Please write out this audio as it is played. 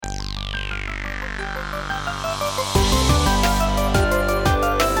What's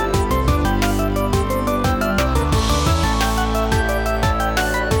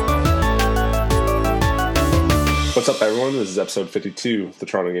up, everyone? This is episode 52 of the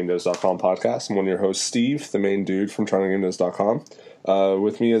TorontoGameDevs.com podcast. I'm one of your hosts, Steve, the main dude from TorontoGameDevs.com.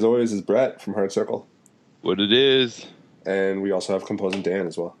 With me, as always, is Brett from Hard Circle. What it is. And we also have composing Dan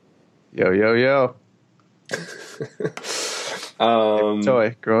as well. Yo, yo, yo.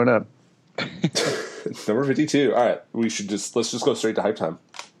 Toy, growing up. Number 52. All right, let's just go straight to hype time.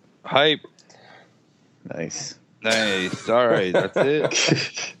 Hype. Nice. All right, that's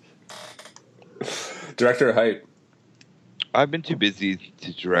it. Director of hype. I've been too busy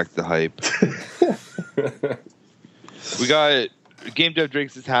to direct the hype. We got Game Dev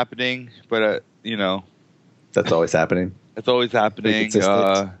Drinks is happening, but That's always happening. it's always happening.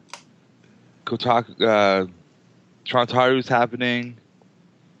 Kotaku, Torontaru's happening.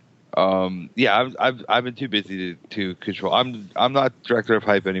 Yeah, I've been too busy to control. I'm not director of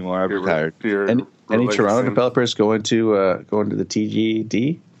hype anymore. I've retired. Any Toronto developers going to the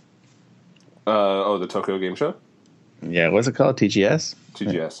TGD? The Tokyo Game Show? Yeah, what's it called? TGS?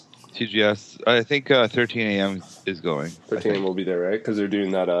 TGS. TGS. I think 13 a.m. is going. 13 a.m. will be there, right? Because they're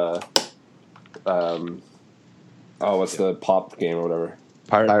doing that, what's the pop game or whatever?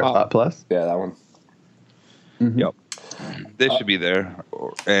 Pirate Pop Plus? Yeah, that one. Mm-hmm. Yep. They should be there.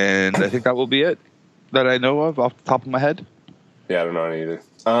 And I think that will be it that I know of off the top of my head. Yeah, I don't know any either.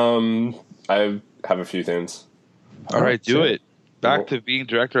 I have a few things. All right, do sure. it. Back to being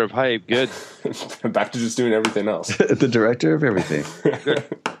director of hype. Good. Back to just doing everything else. The director of everything.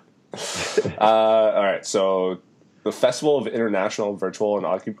 All right, so the Festival of International Virtual and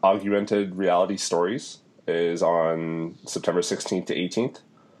Augmented Reality Stories is on September 16th to 18th.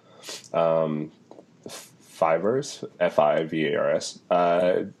 Fivers, F-I-V-A-R-S.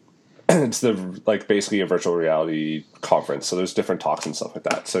 It's basically a virtual reality conference. So there's different talks and stuff like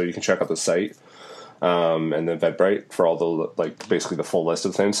that. So you can check out the site and then Eventbrite for all the basically the full list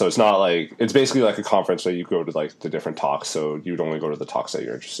of things. So it's not it's basically like a conference where you go to the different talks. So you'd only go to the talks that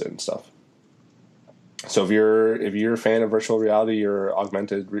you're interested in stuff. So if you're a fan of virtual reality or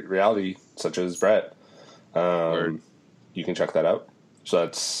augmented reality, such as Brett, you can check that out. So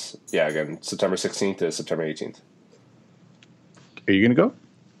that's, again, September 16th to September 18th. Are you going to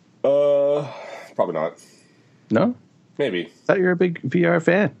go? Probably not. No? Maybe. I thought you were a big VR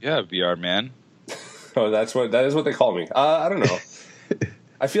fan. Yeah, VR man. Oh, that is what they call me. I don't know.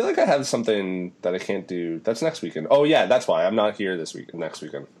 I feel like I have something that I can't do. That's next weekend. Oh yeah, that's why I'm not here next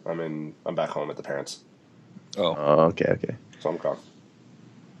weekend. I'm back home at the parents. Oh, okay. So I'm gone.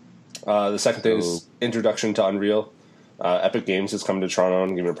 The second thing is Introduction to Unreal. Epic Games is coming to Toronto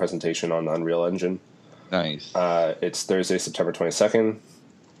and giving a presentation on the Unreal Engine. nice. It's Thursday, September 22nd.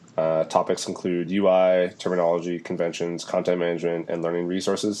 Topics include UI, terminology, conventions, content management, and learning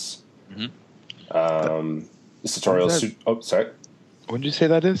resources. Mm-hmm. This tutorial. Sorry. When did you say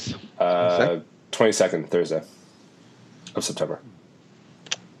that is? 22nd, Thursday of September.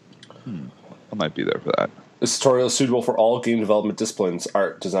 I might be there for that. This tutorial is suitable for all game development disciplines,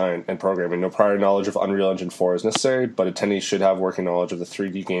 art, design, and programming. No prior knowledge of Unreal Engine 4 is necessary, but attendees should have working knowledge of the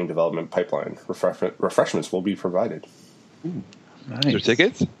 3D game development pipeline. Refreshments will be provided. Nice. Is there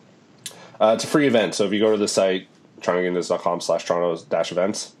tickets? It's a free event, so if you go to the site,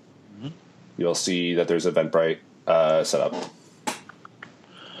 TorontoGameDevs.com/Toronto-events, you'll see that there's Eventbrite set up.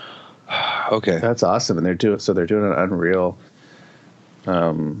 Okay. That's awesome. And they're doing an Unreal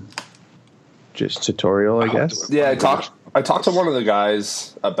just tutorial, I guess. Yeah, I talked to one of the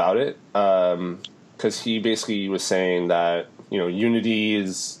guys about it because he basically was saying that Unity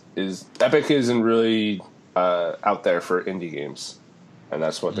is Epic isn't really out there for indie games, and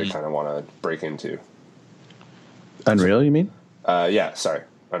that's what they kind of want to break into. Unreal, you mean?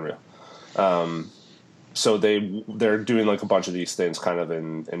 Unreal. So they're doing a bunch of these things kind of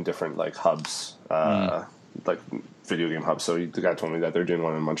in different hubs, like video game hubs. So the guy told me that they're doing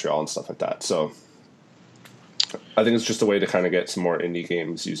one in Montreal and stuff like that. So I think it's just a way to kind of get some more indie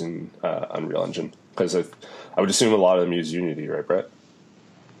games using Unreal Engine, because I would assume a lot of them use Unity, right, Brett?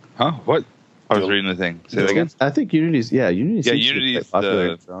 Huh? What? I was reading the thing. Say that again. I think Unity seems Unity's quite popular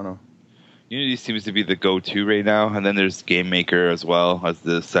in Toronto. Unity seems to be the go-to right now, and then there's GameMaker as well as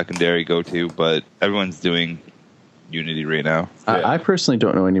the secondary go-to, but everyone's doing Unity right now. I personally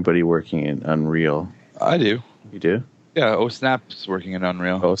don't know anybody working in Unreal. I do. You do? Yeah, OSnap's working in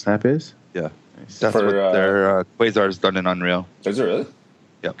Unreal. OSnap is? Yeah. Nice. That's what their Quasar's done in Unreal. Is it really?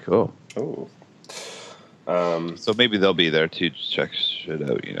 Yep. Cool. Oh. So maybe they'll be there to check shit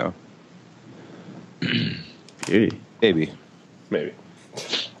out, Beauty. Maybe.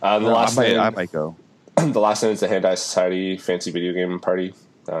 The last I night, might go. the last night is the Hand-Eye Society fancy video game party.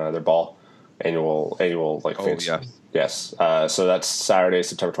 Their ball, annual like fancy. Yes. So that's Saturday,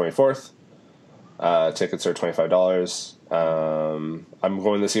 September 24th. Tickets are $25. I'm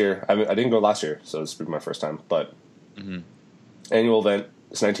going this year. I didn't go last year, so this will be my first time. But annual event.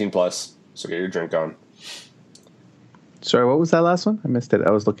 It's 19 plus, so get your drink on. Sorry, what was that last one? I missed it.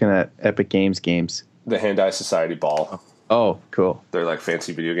 I was looking at Epic Games. The Hand-Eye Society ball. Oh, cool. They're like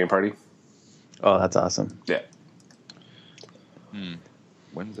fancy video game party. Oh, that's awesome. Yeah.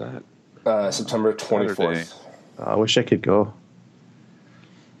 When's that? September 24th. Saturday. I wish I could go.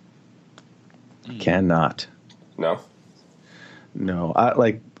 Cannot. No? No.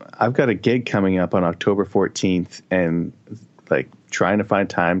 I've got a gig coming up on October 14th, and like trying to find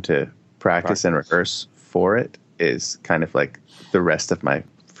time to practice and rehearse for it is kind of like the rest of my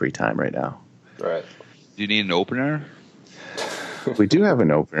free time right now. Right. Do you need an opener? We do have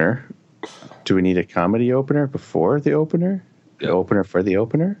an opener. Do we need a comedy opener before the opener? Yep. The opener for the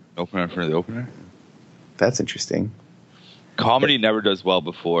opener? Opener for the opener? That's interesting. Comedy never does well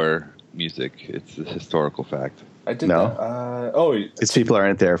before music. It's a historical fact. I did No. that. Because people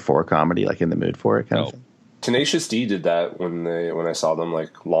aren't there for comedy, like in the mood for it kind of thing. Tenacious D did that when I saw them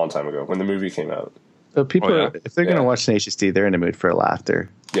like a long time ago when the movie came out. So people, if they're going to Yeah. watch Tenacious D, they're in the mood for laughter.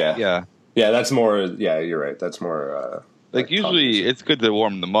 Yeah. Yeah. Yeah, that's more. Yeah, you're right. That's more. Like usually it's good to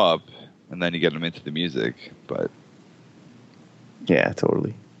warm them up and then you get them into the music, but Yeah,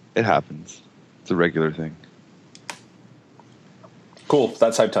 totally. it happens. It's a regular thing. Cool.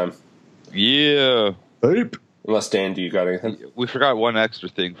 That's hype time. Yeah. Hype. Unless Dan, do you got anything? We forgot one extra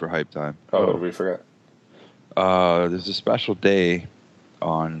thing for hype time. Oh, what did we forget? There's a special day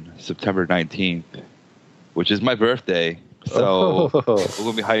on September 19th, which is my birthday. So we're going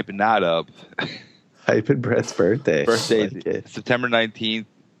to be hyping that up. Hyping Brett's birthday. Birthday, Like it. September 19th.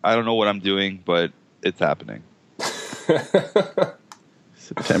 I don't know what I'm doing, but it's happening.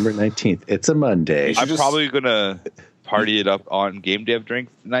 September 19th. It's a Monday. You should I'm just- probably going to party it up on Game Dev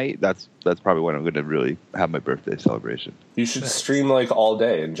Drinks tonight. That's probably when I'm going to really have my birthday celebration. You should stream like all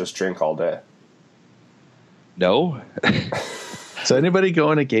day and just drink all day. No? So anybody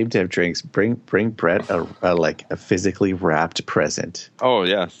going to Game Dev Drinks, bring Brett a physically wrapped present. Oh,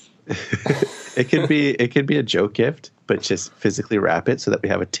 yes. It could be a joke gift, but just physically wrap it so that we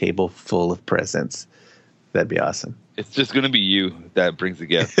have a table full of presents. That'd be awesome. It's just going to be you that brings the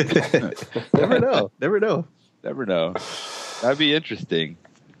gift. Never know. Never know. Never know. That'd be interesting.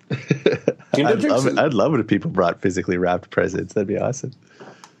 Game Dev Drinks. I'd love it if people brought physically wrapped presents. That'd be awesome.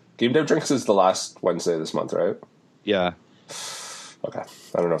 Game Dev Drinks is the last Wednesday this month, right? Yeah. Okay.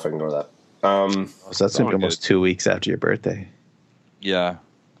 I don't know if I can go to that. So that's gonna be almost 2 weeks after your birthday. Yeah.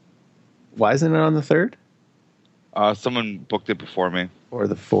 Why isn't it on the 3rd? Someone booked it before me. Or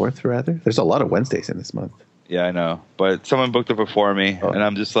the 4th, rather? There's a lot of Wednesdays in this month. Yeah, I know. But someone booked it before me, and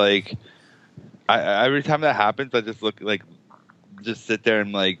I'm just like, every time that happens, I just just sit there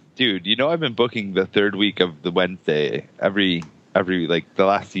and like, dude, you know, I've been booking the 3rd week of the Wednesday every like the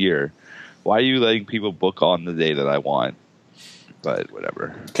last year. Why are you letting people book on the day that I want? But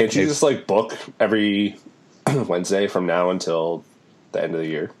whatever. Can't you just like book every Wednesday from now until the end of the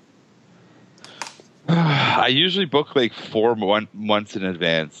year? I usually book like 4 months in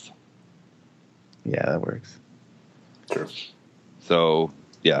advance. Yeah, that works. True. So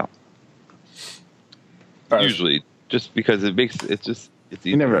yeah, All right. usually just because it's easy.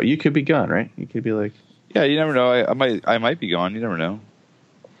 You never know. You could be gone, right? You could be like, Yeah, you never know. I might be gone. You never know.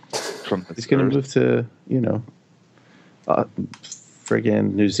 From he's going to move to,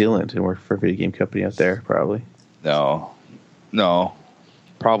 friggin' New Zealand and work for a video game company out there, probably. No,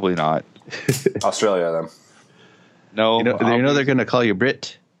 probably not. Australia, then. No, You know they're going to call you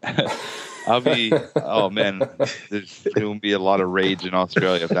Brit. I'll be. Oh man, there's going to be a lot of rage in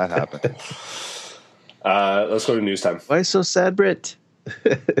Australia if that happens. Let's go to news time. Why so sad, Brit?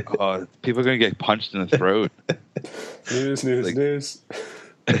 People are going to get punched in the throat. News. News.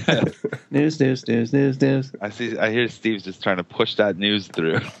 I hear Steve's just trying to push that news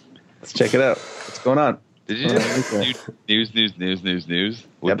through. Let's check it out. What's going on? Did you just news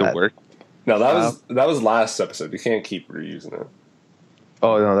with Yep, the work? No, that was last episode. You can't keep reusing it.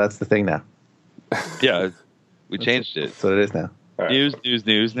 Oh, no, that's the thing now. Yeah, we changed it. That's what it is now. All right.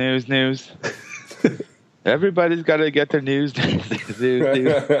 News. Everybody's got to get their news. News.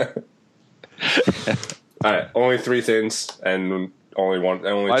 All right, only 3 things, and only Why 2 of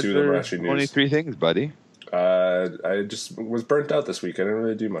them are there actually news. only 3 things, buddy? I just was burnt out this week. I didn't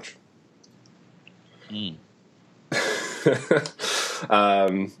really do much.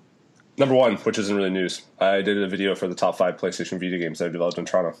 Number one, which isn't really news. I did a video for the top 5 PlayStation Vita games that I developed in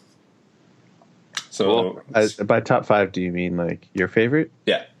Toronto. So, by top 5, do you mean like your favorite?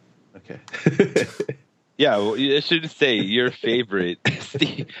 yeah. Okay. Yeah, well, it should say your favorite,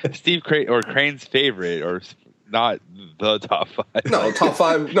 Steve Crane or Crane's favorite, or not the top 5. No, top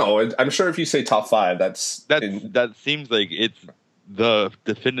 5. No, I'm sure if you say top 5, that seems like it's the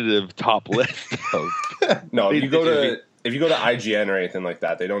definitive top list. No, if you go to IGN or anything like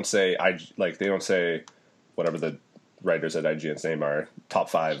that, they don't say whatever the writers at IGN's name are, top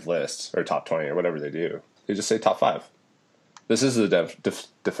 5 lists or top 20 or whatever they do. They just say top 5. This is the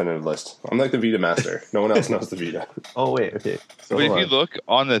definitive list. I'm like the Vita master. No one else knows the Vita. Oh wait, okay. So but if you look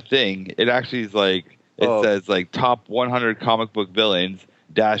on the thing, it actually is like says like top 100 comic book villains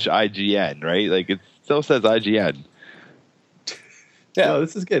 -IGN, right? Like it still says IGN. Yeah, no,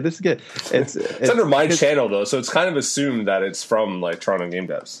 this is good. It's under my channel though, so it's kind of assumed that it's from like Toronto Game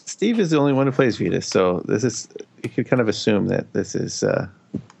Devs. Steve is the only one who plays Vita, so you could kind of assume that this is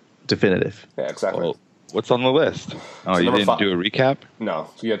definitive. Yeah, exactly. Well, what's on the list? Oh, you didn't do a recap? No,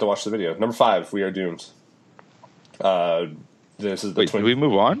 you have to watch the video. Number 5, We Are Doomed. This is the Wait, did we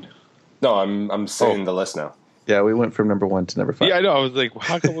move on? No, I'm saying the list now. Yeah, we went from number 1 to number 5. Yeah, I know. I was like,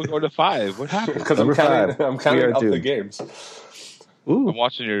 how come we go to 5? What happened? Because I'm counting up the games. Ooh. I'm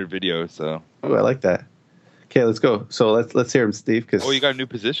watching your video, so. Ooh, I like that. Okay, let's go. So let's hear him, Steve. Because you got a new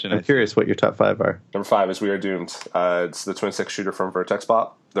position. I'm curious what your top 5 are. Number 5 is We Are Doomed. It's the twin stick shooter from Vertex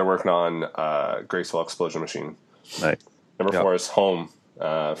Bot. They're working on Graceful Explosion Machine. Nice. Number 4 is Home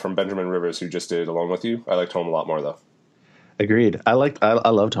from Benjamin Rivers, who just did Alone With You. I liked Home a lot more though. Agreed. I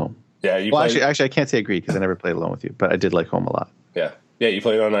loved Home. Yeah, actually, I can't say agreed because I never played Alone With You, but I did like Home a lot. Yeah, you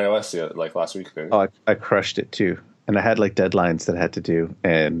played it on iOS like last week. Didn't you? Oh, I crushed it too, and I had like deadlines that I had to do,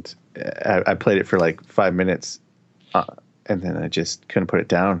 and I played it for like 5 minutes, and then I just couldn't put it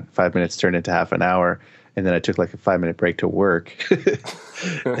down. 5 minutes turned into half an hour, and then I took like a 5-minute break to work,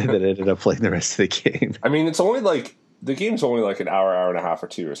 and then ended up playing the rest of the game. I mean, it's only like the game's only like an hour and a half or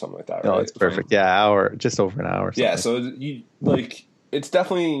 2 or something like that. Right? Oh, it's perfect. Just over an hour. Yeah, so you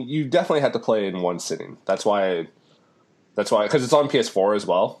definitely had to play in one sitting. That's why because it's on PS4 as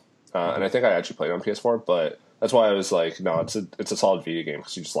well, and I think I actually played on PS4, but that's why I was like, no, it's a solid video game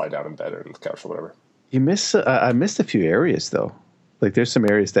because you just lie down in bed or on the couch or whatever. I missed a few areas though. Like there's some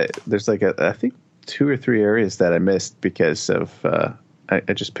areas there's like I think 2 or 3 areas that I missed because of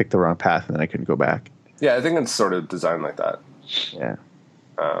I just picked the wrong path and then I couldn't go back. Yeah, I think it's sort of designed like that. Yeah.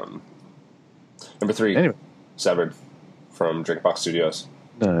 Number 3, anyway. Severed from Drinkbox Studios.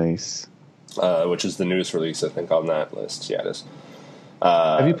 Nice. Which is the newest release, I think, on that list. Yeah, it is.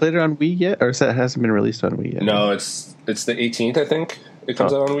 Have you played it on Wii yet, or it hasn't been released on Wii yet? No, it's the 18th, I think. It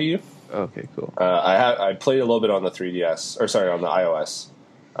comes out on Wii U. Okay, cool. I played a little bit on the 3DS, or sorry, on the iOS,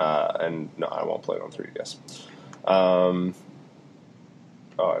 and no, I won't play it on 3DS.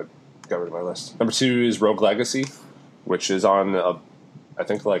 I got rid of my list. Number 2 is Rogue Legacy, which is on, I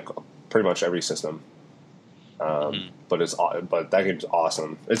think, like pretty much every system. But that game's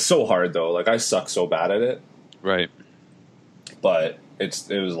awesome. It's so hard though. Like I suck so bad at it. Right. But it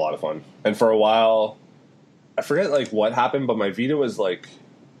was a lot of fun. And for a while, I forget like what happened, but my Vita was like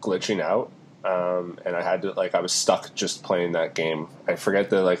glitching out, and I had to I was stuck just playing that game. I forget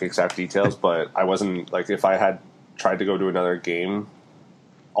the like exact details, but I wasn't like if I had tried to go to another game,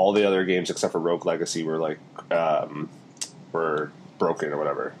 all the other games except for Rogue Legacy were were broken or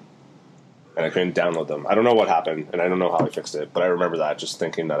whatever. And I couldn't download them. I don't know what happened, and I don't know how I fixed it, but I remember that just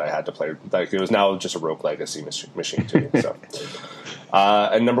thinking that I had to play. Like it was now just a Rogue Legacy machine to me. So,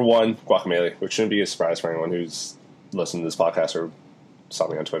 and number 1, Guacamelee, which shouldn't be a surprise for anyone who's listened to this podcast or saw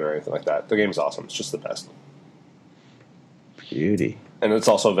me on Twitter or anything like that. The game is awesome. It's just the best. Beauty. And it's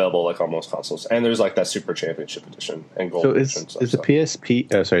also available like on most consoles. And there's like that Super Championship Edition and Gold Edition. Is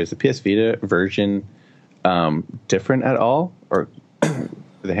the PS Vita version different at all, or?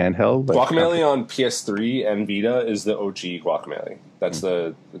 The handheld Guacamelee on PS3 and Vita is the OG Guacamelee. That's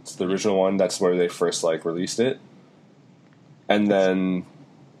it's the original one. That's where they first released it, and then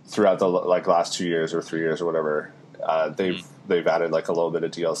throughout the last 2 years or 3 years or whatever, they've added like a little bit of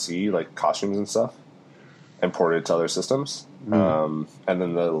DLC, like costumes and stuff, and ported it to other systems. And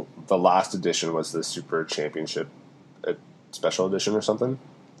then the last edition was the Super Championship Special Edition or something.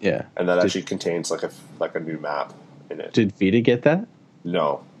 Yeah, and that actually contains like a new map in it. Did Vita get that?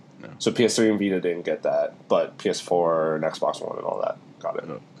 No. So PS3 and Vita didn't get that, but PS4 and Xbox One and all that got it.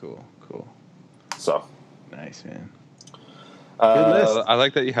 Oh, cool. So nice, man. I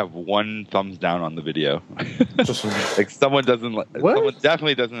like that you have 1 thumbs down on the video. Just like someone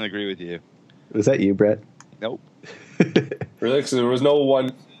definitely doesn't agree with you. Was that you, Brett? Nope. Really? Because there was no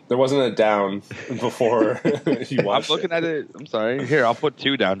one. There wasn't a down before you I'm watched looking at it. I'm sorry. Here, I'll put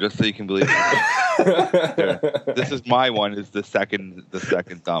 2 down just so you can believe it. Here. This is my one. Is the second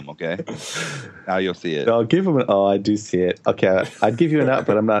thumb? Okay. Now you'll see it. I'll give him an. Oh, I do see it. Okay, I'd give you an up,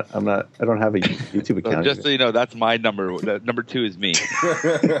 but I'm not. I don't have a YouTube account. Just so you know, that's my number. Number 2 is me,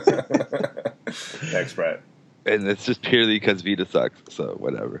 Thanks, Brett. and it's just purely because Vita sucks. So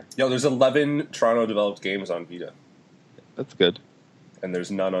whatever. Yo, there's 11 Toronto developed games on Vita, That's good. and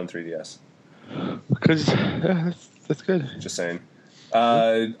there's none on 3DS. Because that's good. Just saying.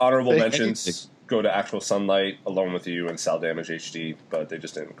 Honorable Say mentions anything. go to Actual Sunlight, Alone with You, and Cell Damage HD, but they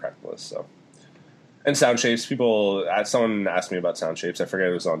just didn't crack the list. So, and Sound Shapes. Someone asked me about Sound Shapes. I forget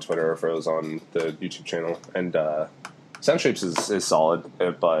if it was on Twitter or if it was on the YouTube channel. And Sound Shapes is solid,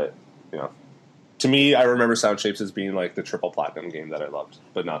 but you know, to me, I remember Sound Shapes as being like the triple platinum game that I loved,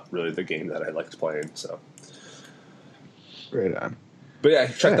 but not really the game that I liked playing. So, Right on. but yeah,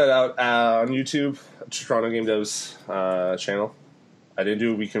 check that out on YouTube, Toronto Game Devs channel. I didn't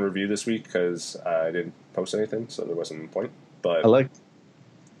do a week in review this week because I didn't post anything, so there wasn't a point. But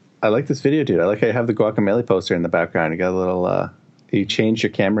I like this video, dude. I like how you have the Guacamelee poster in the background. You got a little. You changed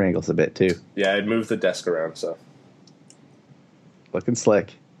your camera angles a bit too. yeah, I'd moved the desk around, so Looking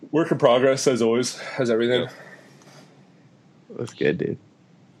slick. work in progress as always, as everything. That's good, dude.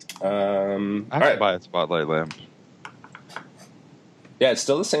 I All have right. to buy a spotlight lamp. Yeah, it's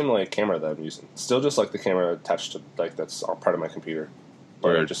still the same like camera that I'm using. Still just like the camera attached to like that's all part of my computer.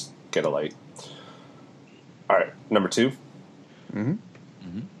 Or I Word. just get a light. All right, number 2. Mhm.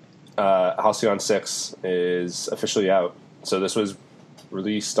 Halcyon 6 is officially out. So this was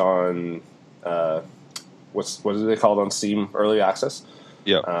released on what is they called on Steam Early Access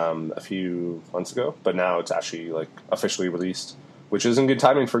Yeah. a few months ago, but now it's actually like officially released, which isn't good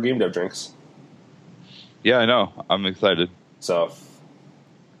timing for Game Dev Drinks. Yeah, I know. I'm excited. So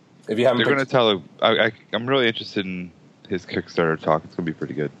if you haven't, They're going to tell. I'm really interested in his Kickstarter talk. It's going to be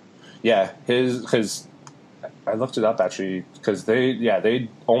pretty good. yeah, his I looked it up actually because they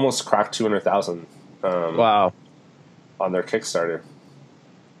almost cracked 200,000 Wow. on their Kickstarter.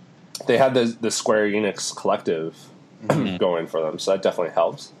 They had the Square Enix collective going for them, so that definitely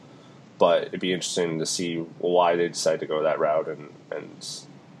helps. But it'd be interesting to see why they decided to go that route and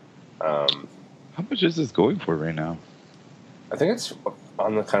How much is this going for right now? I think it's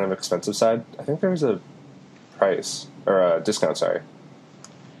on the kind of expensive side. I think there's a price or a discount. Sorry,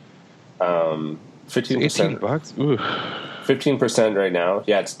 15%. $18. Ooh. 15% right now.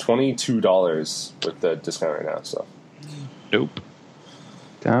 Yeah, it's $22 with the discount right now. So Nope.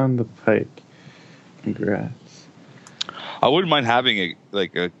 Down the pike. Congrats. I wouldn't mind having it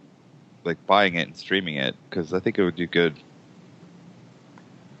like buying it and streaming it because I think it would do good.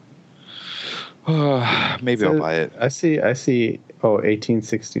 Maybe I'll buy it. I see. Oh,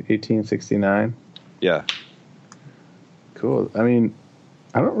 1869. Yeah. Cool. I mean,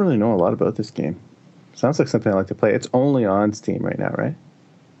 I don't really know a lot about this game. Sounds like something I like to play. It's only on Steam right now, right?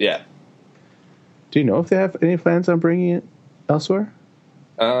 yeah, Do you know if they have any plans on bringing it elsewhere?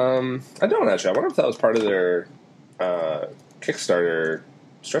 I don't actually. I wonder if that was part of their Kickstarter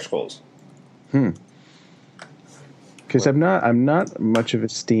stretch goals. Because I'm not much of a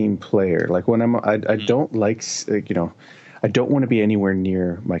Steam player. Like when I don't like I don't want to be anywhere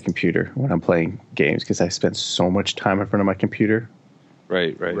near my computer when I'm playing games because I spend so much time in front of my computer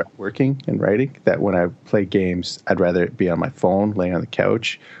Right. working and writing that when I play games, I'd rather it be on my phone, laying on the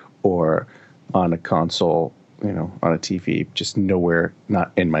couch, or on a console, on a TV, just nowhere,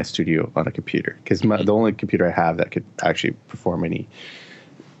 not in my studio on a computer. Because the only computer I have that could actually perform any,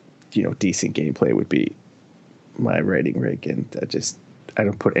 decent gameplay would be my writing rig, and I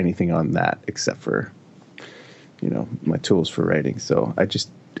don't put anything on that except for, my tools for writing. So I just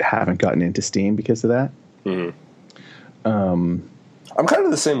haven't gotten into Steam because of that. I'm kind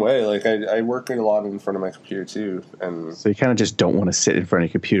of the same way. Like I work a lot in front of my computer too, and So you kind of just don't want to sit in front of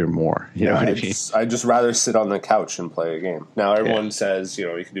your computer more. You know what I mean? I'd just rather sit on the couch and play a game. Now everyone says you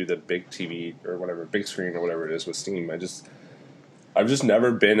can do the big TV or whatever, big screen or whatever it is with Steam. I've just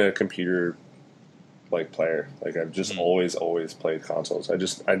never been a computer like player. Like I've just always played consoles.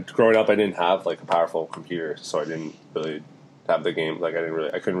 Growing up I didn't have like a powerful computer, so I didn't really have the game. Like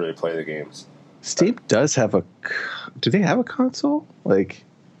I couldn't really play the games. Steam does have do they have a console? Like,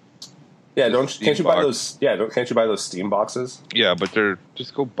 Yeah, can't you buy box. those? Yeah, can't you buy those Steam boxes? Yeah, but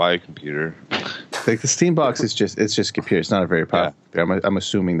just go buy a computer. the Steam box is just computer. It's not a very powerful. computer. I'm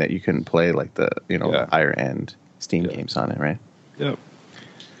assuming that you can play like the higher end Steam games on it, right? Yep.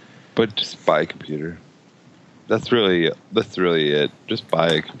 But just buy a computer. That's really it. Just buy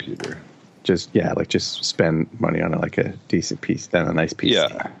a computer. Just spend money on like a decent piece, then a nice piece.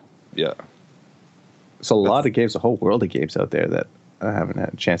 Yeah. Yeah. So a lot of games, a whole world of games out there that I haven't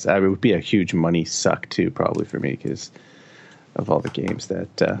had a chance. It would be a huge money suck too, probably for me, because of all the games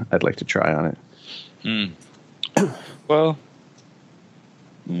that I'd like to try on it. Well,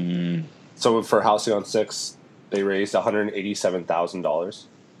 So for Halcyon 6, they raised $187,000.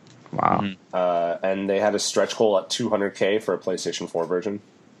 Wow. And they had a stretch goal at 200K for a PlayStation 4 version,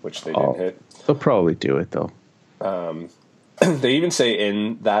 which they didn't hit. They'll probably do it though. They even say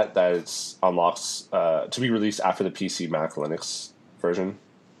in that it's unlocks to be released after the PC, Mac, Linux version.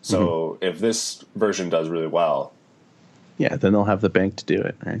 So if this version does really well, yeah, then they'll have the bank to do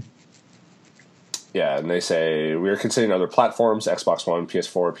it, right? yeah, and they say we are considering other platforms: Xbox One,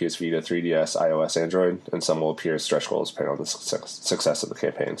 PS4, PS Vita, 3DS, iOS, Android, and some will appear as stretch goals depending on the success of the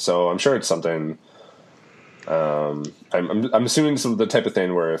campaign. So I'm sure it's something. I'm assuming it's the type of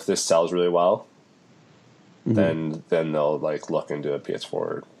thing where if this sells really well, then they'll like look into a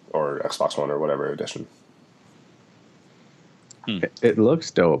PS4 or Xbox One or whatever edition. It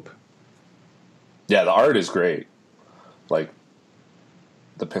looks dope. Yeah, the art is great. Like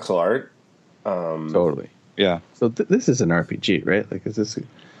the pixel art. Totally. yeah. So this is an RPG, right? Like, is this?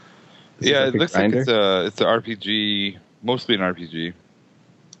 Yeah, like it looks like it's an RPG, mostly an RPG.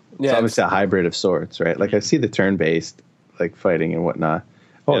 It's obviously a hybrid of sorts, right? Like I see the turn-based, like fighting and whatnot.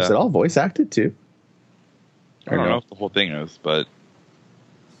 Oh, is Yeah. it all voice acted too? I don't know if the whole thing is, but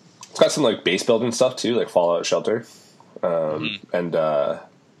it's got some like base building stuff too, like Fallout Shelter, and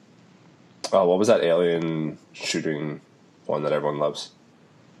what was that alien shooting one that everyone loves?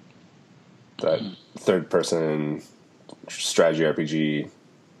 That third-person strategy RPG.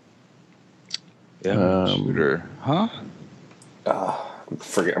 yeah, shooter, huh? I'm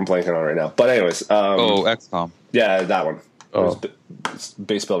blanking on it right now. But anyways, XCOM. yeah, that one. Oh. It's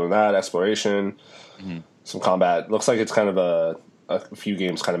base building, that exploration, some combat. Looks like it's kind of a few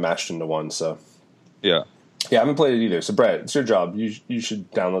games kind of mashed into one. So Yeah. yeah, I haven't played it either. So Brett, it's your job. You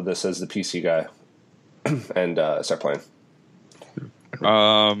should download this as the PC guy and start playing.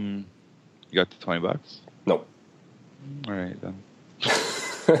 You got the $20? Nope. All right then.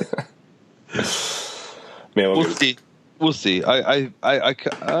 Man, We'll see. We'll see. I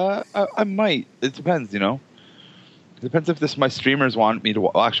might. It depends, you know. It depends if my streamers want me to.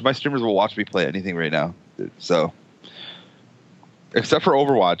 Actually, my streamers will watch me play anything right now. So, except for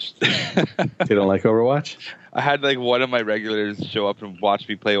Overwatch. You don't like Overwatch? I had like one of my regulars show up and watch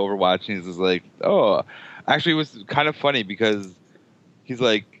me play Overwatch, and he's just like, "Oh," actually, it was kind of funny because he's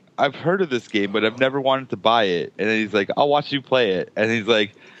like, "I've heard of this game, but I've never wanted to buy it." And then he's like, "I'll watch you play it," and he's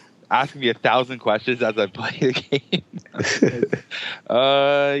like, asking me 1,000 questions as I play the game.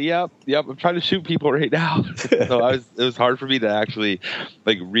 Yep. I'm trying to shoot people right now. So it was hard for me to actually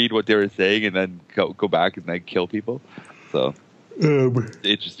like read what they were saying and then go back and like kill people. So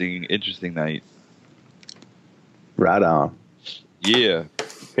interesting night. Right on. Yeah.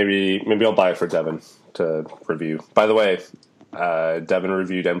 Maybe I'll buy it for Devin to review. By the way, Devin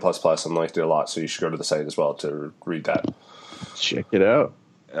reviewed N++ and liked it a lot, so you should go to the site as well to read that. Check it out.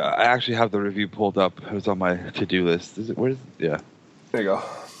 I actually have the review pulled up. It was on my to-do list. Where is it? Yeah. There you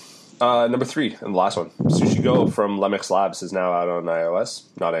go. Number 3, and the last one. Sushi Go from Lemix Labs is now out on iOS,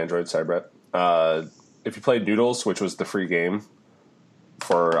 not Android. Sorry, Brett. If you played Noodles, which was the free game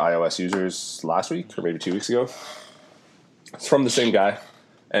for iOS users last week or maybe 2 weeks ago, it's from the same guy,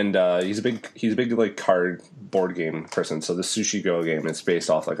 and he's a big like card board game person. So the Sushi Go game is based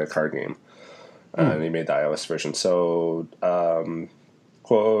off like a card game, and he made the iOS version. So.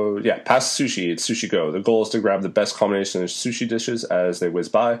 Quote, past sushi, it's Sushi Go. The goal is to grab the best combination of sushi dishes as they whiz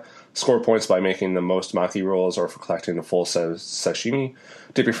by, score points by making the most maki rolls or for collecting the full set of sashimi.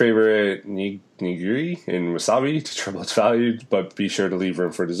 Dip your favorite nigiri in wasabi to triple its value, but be sure to leave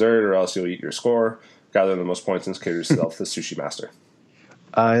room for dessert or else you'll eat your score. Gather the most points and consider yourself the sushi master.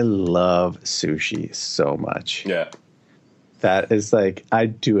 I love sushi so much. Yeah. That is like, I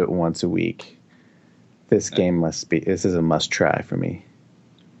do it once a week. This is a must try for me.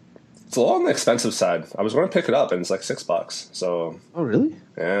 It's a little on the expensive side. I was going to pick it up and it's like $6. So. Oh, really?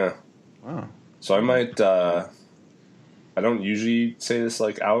 Yeah. Wow. So I might, I don't usually say this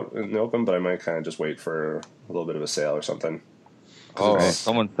like out in the open, but I might kind of just wait for a little bit of a sale or something. Oh,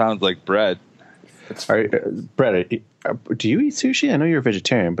 someone sounds like Brett. Brett, do you eat sushi? I know you're a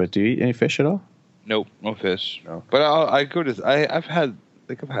vegetarian, but do you eat any fish at all? Nope, no fish. No. But I've had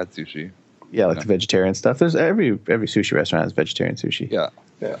sushi. Yeah, like the vegetarian stuff. There's every sushi restaurant has vegetarian sushi. Yeah.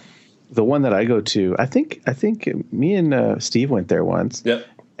 Yeah. The one that I go to, I think me and Steve went there once. Yep.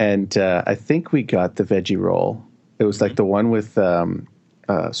 And I think we got the veggie roll. It was like the one with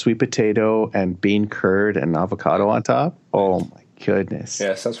sweet potato and bean curd and avocado on top. Oh my goodness.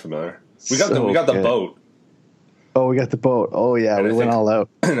 Yeah, sounds familiar. We got the good. boat. Oh, we got the boat. Oh yeah, And we went all out.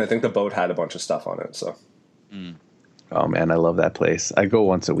 And I think the boat had a bunch of stuff on it. So Oh man, I love that place. I go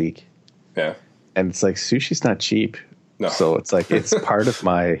once a week, yeah, and it's like sushi's not cheap. No. So it's like it's part of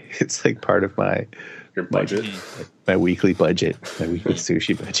my. It's like part of my your budget, my weekly budget, my weekly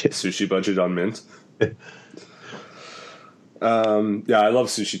sushi budget. sushi budget on Mint. Yeah, I love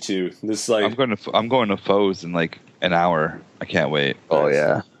sushi too. This like I'm going to Fo's in like an hour. I can't wait. Oh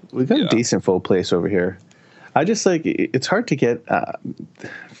yeah, we got Yeah. a decent pho place over here. I just like it's hard to get.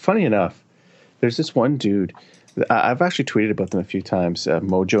 Funny enough, there's this one dude. I've actually tweeted about them a few times.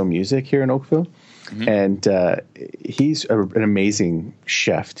 Mojo Music here in Oakville, and he's an amazing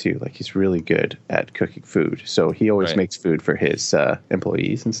chef too. Like he's really good at cooking food. So he always Right. makes food for his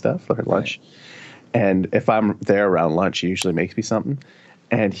employees and stuff for lunch. And if I'm there around lunch, he usually makes me something.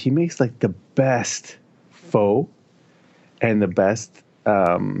 And he makes like the best pho and the best.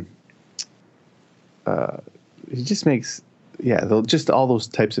 He just makes just all those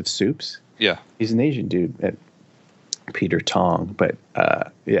types of soups. Yeah. He's an Asian dude at Peter Tong, but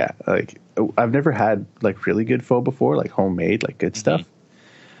like I've never had like really good pho before, like homemade, like good stuff.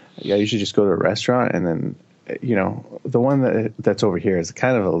 I usually just go to a restaurant, and then the one that's over here is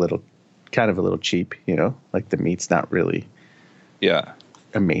kind of a little cheap, like the meat's not really Yeah.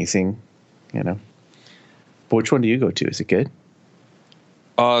 amazing, But which one do you go to? Is it good?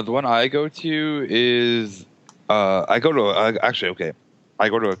 The one I go to is I go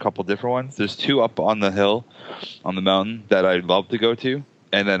to a couple different ones. There's two up on the hill, on the mountain that I love to go to,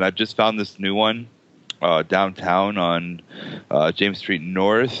 and then I've just found this new one downtown on James Street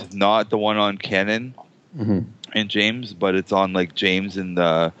North, not the one on Cannon and James, but it's on like James and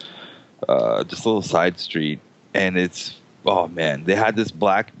just a little side street, and it's they had this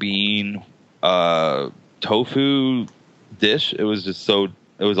black bean tofu dish. It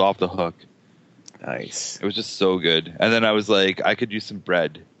was off the hook. Nice. It was just so good. And then I was like, I could use some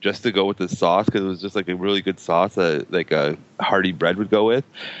bread just to go with the sauce, because it was just like a really good sauce that like a hearty bread would go with.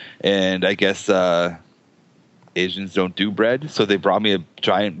 And I guess Asians don't do bread, so they brought me a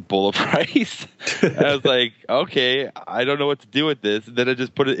giant bowl of rice. And I was like, okay, I don't know what to do with this. And then I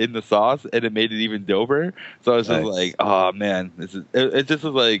just put it in the sauce, and it made it even doper. So I was just like, oh man, it just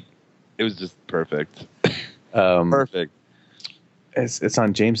was like, it was just perfect. Perfect. It's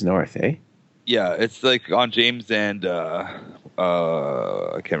on James North, eh? Yeah, it's like on James and I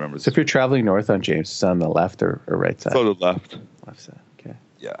can't remember. So if you're traveling north on James, it's on the left or right side? Go to the left. Left side. Okay.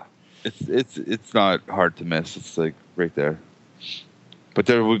 Yeah, it's not hard to miss. It's like right there. But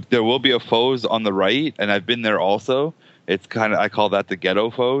there will be a Fo's on the right, and I've been there also. It's kind of, I call that the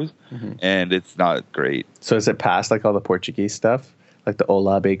ghetto Fo's, and it's not great. So is it past like all the Portuguese stuff, like the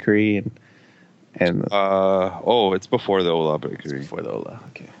Ola Bakery and it's before the Ola Bakery. before the Ola?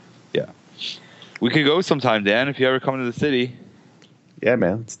 Okay. Yeah. We could go sometime, Dan, if you ever come to the city. Yeah,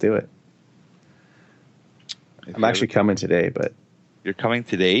 man, let's do it. I'm actually coming today, but You're coming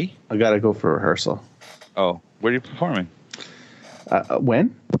today? I got to go for rehearsal. Oh, where are you performing?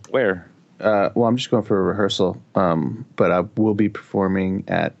 When? Where? Well, I'm just going for a rehearsal, but I will be performing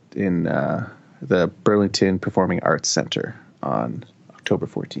in the Burlington Performing Arts Center on October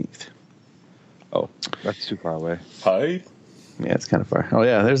 14th. Oh, that's too far away. Hi. Yeah, it's kind of far. Oh,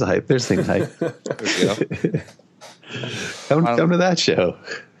 yeah, there's a hype. There's things hype. Come to that show.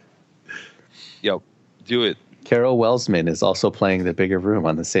 Yep, do it. Carol Welsman is also playing the bigger room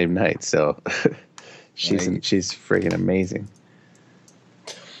on the same night, so she's friggin' amazing.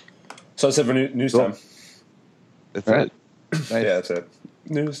 So that's it for news time. That's All right. it. Nice. Yeah, that's it.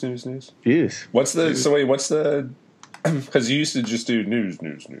 News. Views. What's the? Because you used to just do news.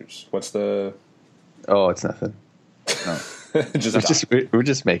 What's the? Oh, it's nothing. No. We're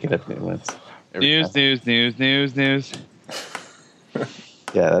just making up new ones. News.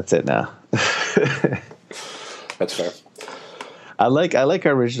 Yeah, that's it now. That's fair. I like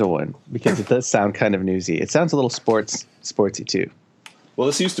our original one because it does sound kind of newsy. It sounds a little sportsy too. Well,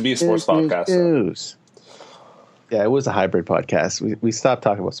 this used to be a sports podcast. So. News. Yeah, it was a hybrid podcast. We stopped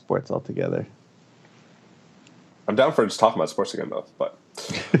talking about sports altogether. I'm down for just talking about sports again, though. But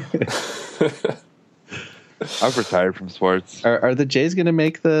I've retired from sports. Are the Jays going to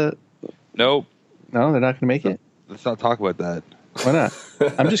make the? Nope. No, they're not going to make it. Let's not talk about that. Why not?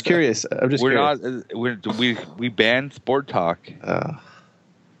 I'm just curious. We banned sport talk. It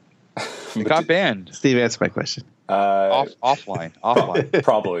got banned. Steve, answer my question. Offline.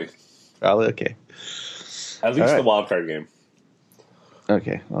 Probably. Probably okay. At least the wild card game.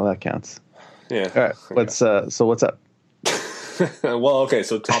 Okay, well that counts. Yeah. All right. Let's. So what's up? Well, okay.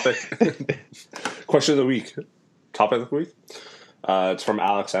 So topic. Question of the week. Topic of the week. It's from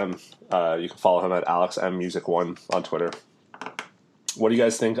Alex M. You can follow him at Alex M Music 1 on Twitter. What do you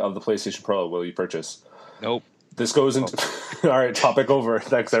guys think of the PlayStation Pro? Will you purchase? Nope. This goes into all right. Topic over.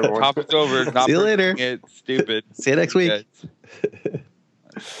 Thanks, everyone. Topic's over. Not See you later. It. Stupid. See you next week.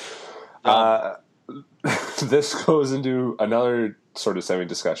 This goes into another sort of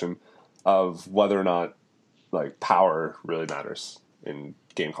semi-discussion of whether or not like power really matters in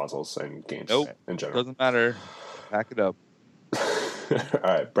game consoles and games in general. Doesn't matter. Pack it up. All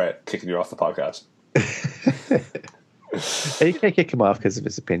right, Brett, kicking you off the podcast. You can't kick him off because of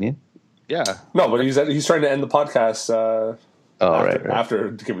his opinion. Yeah. No, but he's trying to end the podcast. After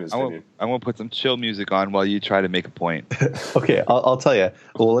giving his opinion. I'm going to put some chill music on while you try to make a point. Okay, I'll tell you.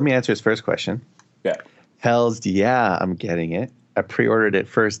 Well, let me answer his first question. Yeah. Hells yeah, I'm getting it. I pre-ordered it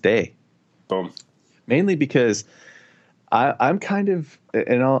first day. Boom. Mainly because I'm kind of,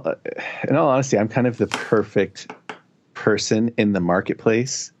 in all honesty, I'm kind of the perfect person in the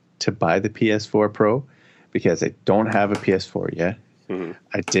marketplace to buy the PS4 Pro because I don't have a PS4 yet. Mm-hmm.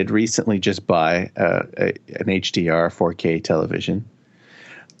 I did recently just buy an HDR 4K television.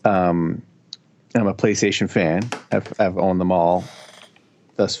 I'm a PlayStation fan. I've owned them all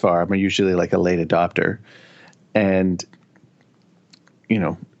thus far. I'm usually like a late adopter. And,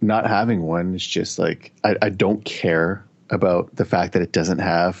 not having one is just like, I don't care about the fact that it doesn't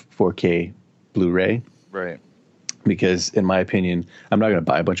have 4K Blu-ray. Right. Because in my opinion, I'm not going to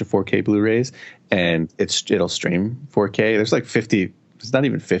buy a bunch of 4K Blu-rays and it'll stream 4K. There's like 50, it's not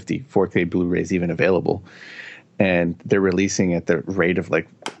even 50 4K Blu-rays even available. And they're releasing at the rate of like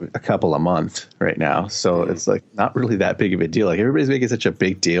a couple a month right now. So it's like not really that big of a deal. Like everybody's making such a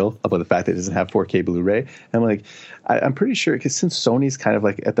big deal about the fact that it doesn't have 4K Blu-ray. And I'm like, I'm pretty sure because since Sony's kind of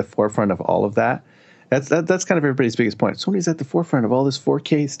like at the forefront of all of that, that's kind of everybody's biggest point. Sony's at the forefront of all this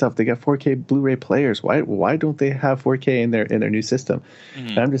 4K stuff. They got 4K Blu-ray players. Why don't they have 4K in their new system? Mm-hmm.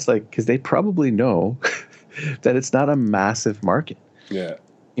 And I'm just like, because they probably know that it's not a massive market. Yeah.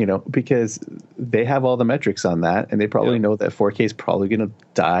 Because they have all the metrics on that, and they probably know that 4K is probably going to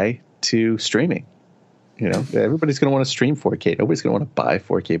die to streaming. Everybody's going to want to stream 4K. Nobody's going to want to buy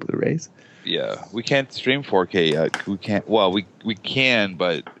 4K Blu-rays. Yeah, we can't stream 4K yet. We can't. Well, we can,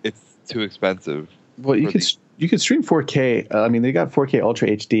 but it's too expensive. Well, you could stream 4K. I mean, they got 4K Ultra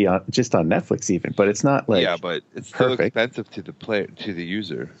HD just on Netflix, even, but it's not like but it's still expensive to the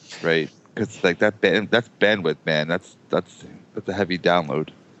user, right? Because like that's bandwidth, man. That's a heavy download.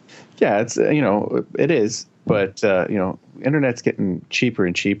 Yeah, it's it is, but internet's getting cheaper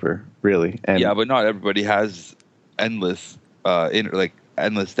and cheaper, really. And but not everybody has endless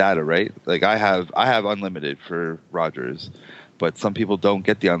endless data, right? Like I have unlimited for Rogers, but some people don't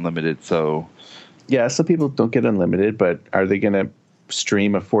get the unlimited. So yeah, some people don't get unlimited, but are they going to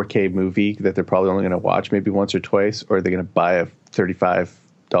stream a 4K movie that they're probably only going to watch maybe once or twice, or are they going to buy a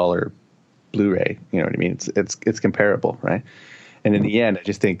 $35 Blu-ray? You know what I mean? It's comparable, right? And in the end, I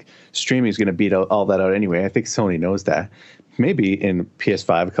just think streaming is going to beat all that out anyway. I think Sony knows that. Maybe in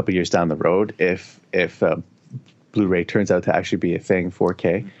PS5 a couple years down the road, if Blu-ray turns out to actually be a thing,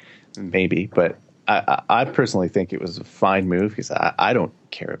 4K, maybe. But I personally think it was a fine move because I don't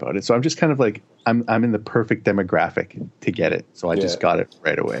care about it. So I'm just kind of like I'm in the perfect demographic to get it. So I just got it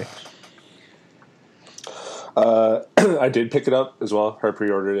right away. I did pick it up as well. I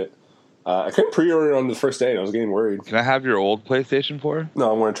pre-ordered it. I couldn't pre-order it on the first day, and I was getting worried. Can I have your old PlayStation 4? No,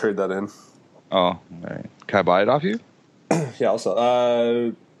 I want to trade that in. Oh, all right. Can I buy it off you? Yeah,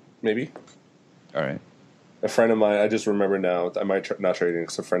 also, maybe. All right. A friend of mine, I just remember now, I might not trade it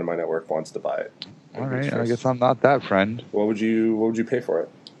because a friend of mine at work wants to buy it. All right, I guess I'm not that friend. What would you pay for it?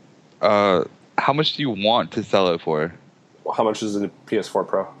 How much do you want to sell it for? Well, how much is a PS4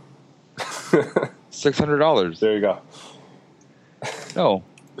 Pro? $600. There you go. No.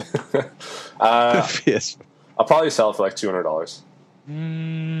 Yes. I'll probably sell it for like $200.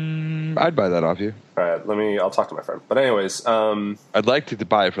 I'd buy that off you. All right, I'll talk to my friend. But anyways, I'd like to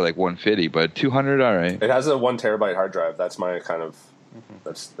buy it for like $150, but $200, all right. It has a 1 terabyte hard drive. That's my kind of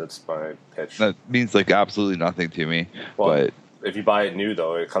that's my pitch. That means like absolutely nothing to me. Well, but if you buy it new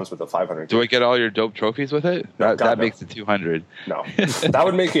though, it comes with a 500. Do I get all your dope trophies with it? No, that makes it $200. No, that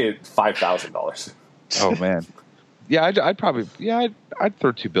would make it $5,000. Oh man. Yeah, I'd probably I'd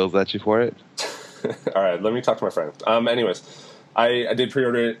throw 2 bills at you for it. All right, let me talk to my friend. Anyways, I did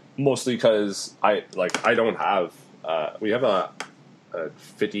pre-order it mostly because I don't have we have a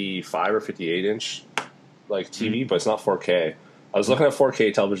 55 or 58 inch like TV, but it's not 4K. I was looking at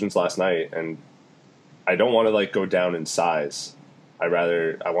 4K televisions last night, and I don't want to like go down in size. I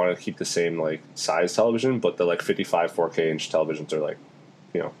want to keep the same like size television, but the like 55 4K inch televisions are like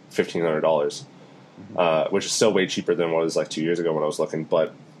 $1,500. which is still way cheaper than what it was like 2 years ago when I was looking.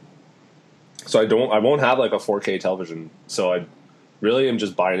 But so I won't have like a 4K television. So I really am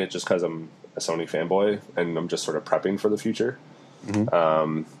just buying it just because I'm a Sony fanboy and I'm just sort of prepping for the future.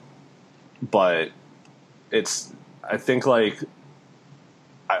 But I think like,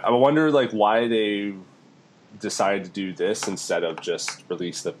 I wonder like why they decided to do this instead of just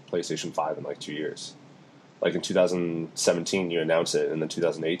release the PlayStation 5 in like 2 years. Like in 2017, you announce it, and then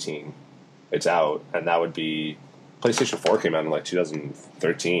 2018, it's out, and that would be PlayStation 4 came out in like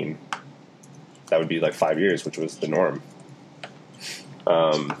 2013. That would be like 5 years, which was the norm.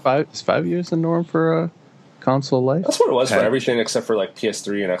 Is 5 years the norm for a console life? That's what it was for everything except for like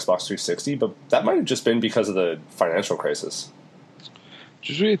PS3 and Xbox 360, but that might have just been because of the financial crisis. It's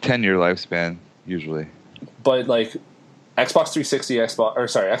usually a 10-year lifespan, usually. But like Xbox 360,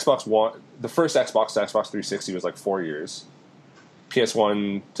 Xbox One, the first Xbox to Xbox 360 was like 4 years.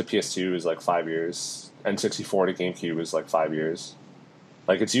 PS1 to PS2 is like 5 years. N64 to GameCube is like 5 years.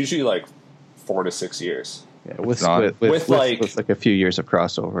 Like it's usually like 4 to 6 years. Yeah, with like a few years of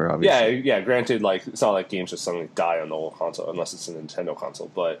crossover, obviously. Yeah. Granted, like it's not like games just suddenly die on the old console unless it's a Nintendo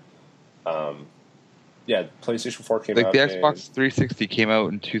console. But yeah, PlayStation 4 came out. Like the Xbox 360 came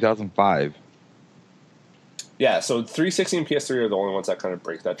out in 2005. Yeah, so 360 and PS3 are the only ones that kind of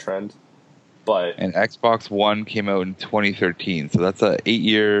break that trend. And Xbox One came out in 2013, so that's a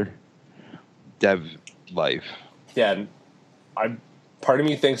 8-year dev life. Yeah, and part of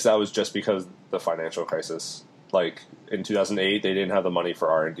me thinks that was just because the financial crisis. Like in 2008, they didn't have the money for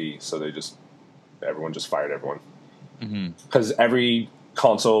R&D, so everyone just fired everyone. Because every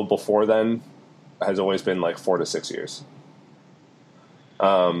console before then has always been like 4 to 6 years.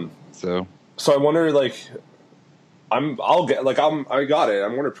 So I wonder, like, I got it.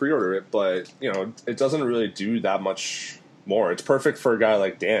 I'm going to pre-order it, but it doesn't really do that much more. It's perfect for a guy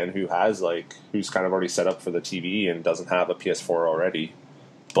like Dan who's kind of already set up for the TV and doesn't have a PS4 already.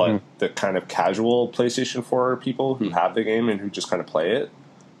 But the kind of casual PlayStation 4 people who have the game and who just kind of play it,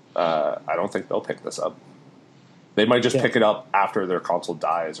 I don't think they'll pick this up. They might just pick it up after their console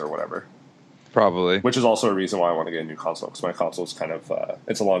dies or whatever. Probably. Which is also a reason why I want to get a new console, because my console is kind of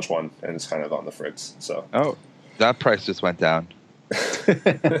it's a launch one and it's kind of on the fritz. So that price just went down.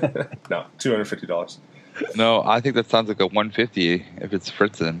 No, $250. No, I think that sounds like a $150 if it's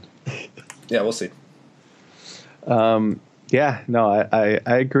fritzing. Yeah, we'll see. Yeah, no, I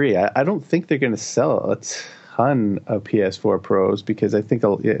agree. I don't think they're going to sell a ton of PS4 Pros because I think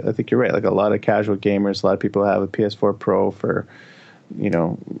you're right. Like a lot of casual gamers, a lot of people have a PS4 Pro for,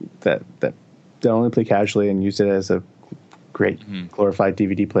 that they only play casually and use it as a great glorified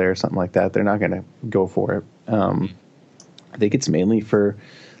DVD player or something like that. They're not going to go for it. I think it's mainly for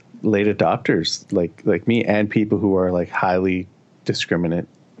late adopters like me and people who are like highly discriminate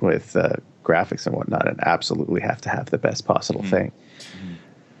with graphics and whatnot and absolutely have to have the best possible thing.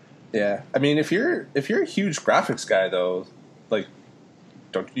 Yeah, I mean, if you're a huge graphics guy though, like,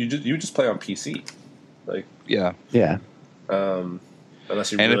 don't you just play on PC, like yeah.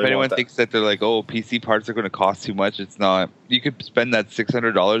 Unless you and really if anyone want that. thinks that they're like, oh, PC parts are going to cost too much, it's not. You could spend that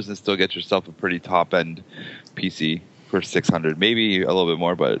 $600 and still get yourself a pretty top end PC for $600, maybe a little bit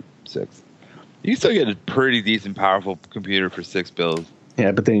more, but $6. You can still get a pretty decent, powerful computer for $6.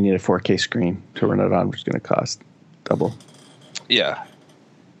 Yeah, but then you need a 4K screen to run it on, which is going to cost double. Yeah.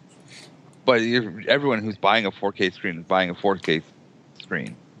 But everyone who's buying a 4K screen is buying a 4K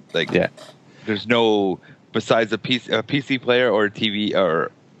screen. Like, yeah. There's no, besides a PC player or a TV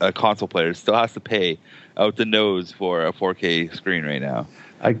or a console player, still has to pay out the nose for a 4K screen right now.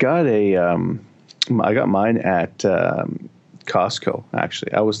 I got mine at Costco,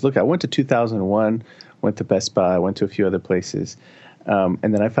 actually. I went to 2001, went to Best Buy, went to a few other places. And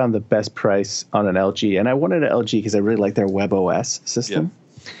then I found the best price on an LG. And I wanted an LG because I really like their WebOS system. Yep.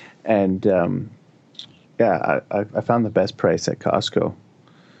 And I found the best price at Costco.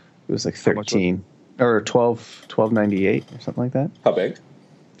 It was like 13 or 12.98 or something like that. How big?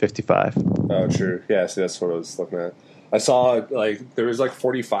 55. Oh, true. Yeah, see, that's what I was looking at. I saw like there was like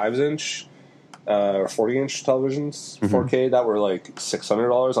 45-inch or 40-inch televisions, 4K, that were like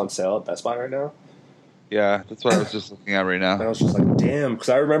 $600 on sale at Best Buy right now. Yeah, that's what I was just looking at right now. And I was just like, damn, because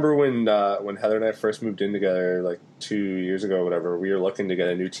I remember when Heather and I first moved in together, like 2 years ago or whatever, we were looking to get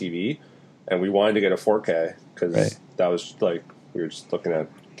a new TV, and we wanted to get a 4K because that was like we were just looking at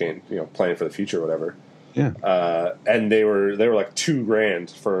playing for the future or whatever. Yeah. And they were like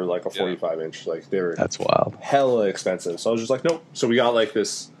 $2,000 for like a 45-inch. Like that's wild, hella expensive. So I was just like, nope. So we got like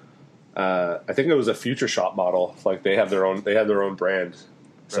this. I think it was a Future Shop model. Like they have their own brand.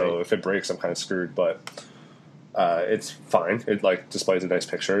 So if it breaks, I'm kind of screwed. But It's fine. It like displays a nice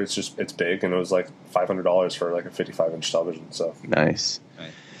picture. It's big, and it was like $500 for like a 55-inch television. So Nice.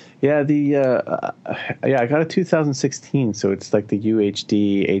 Yeah, I got a 2016, so it's like the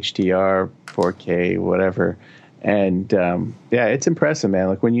UHD, HDR, 4K, whatever, and yeah, it's impressive, man.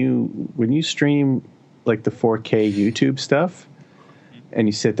 Like when you stream like the 4K YouTube stuff, and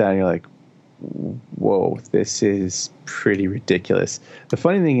you sit down, and you're like, whoa, this is pretty ridiculous. The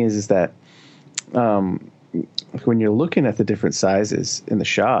funny thing is that when you're looking at the different sizes in the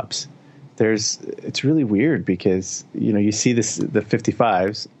shops, it's really weird because you see the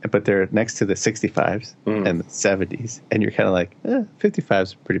 55s, but they're next to the 65s and the 70s, and you're kind of like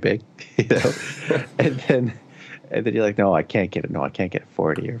 55s pretty big, and then you're like, no, I can't get it. No, I can't get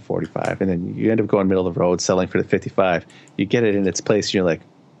 40 or 45, and then you end up going middle of the road selling for the 55. You get it in its place, and you're like,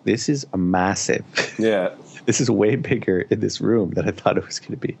 this is a massive. Yeah. This is way bigger in this room than I thought it was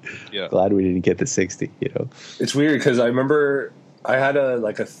going to be. Yeah. Glad we didn't get the 60. It's weird because I remember I had a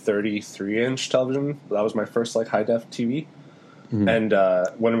 33-inch television. That was my first like high def TV. And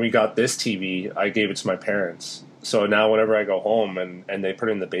when we got this TV, I gave it to my parents. So now whenever I go home and they put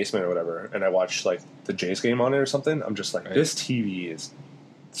it in the basement or whatever, and I watch like the Jays game on it or something, I'm just like, this TV is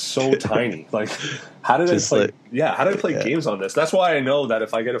so tiny. Like, how did I play? How did I play games on this? That's why I know that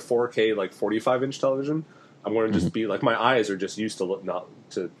if I get a 4K like 45-inch television, I'm going to just be like, my eyes are just used to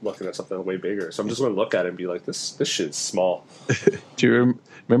looking at something way bigger. So I'm just going to look at it and be like, this shit's small. Do you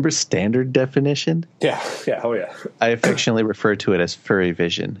remember standard definition? Yeah. Oh yeah. I affectionately refer to it as furry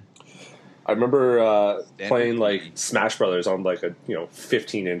vision. I remember playing like Smash Brothers on like a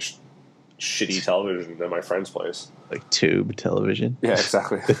 15-inch shitty television at my friend's place. Like tube television. Yeah,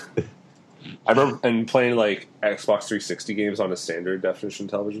 exactly. I remember and playing like Xbox 360 games on a standard definition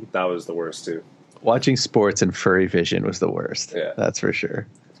television. That was the worst too. Watching sports in furry vision was the worst. Yeah, that's for sure.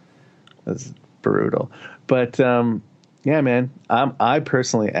 That's brutal. But yeah, man, I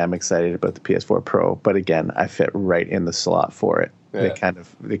personally am excited about the PS4 Pro. But again, I fit right in the slot for it. Yeah.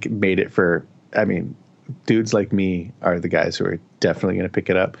 They made it for. I mean, dudes like me are the guys who are definitely going to pick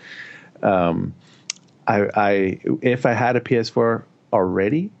it up. If I had a PS4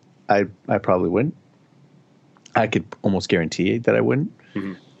 already, I probably wouldn't. I could almost guarantee that I wouldn't.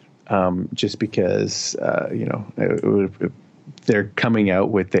 Just because they're coming out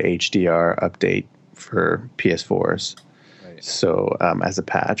with the HDR update for PS4s. Right. So as a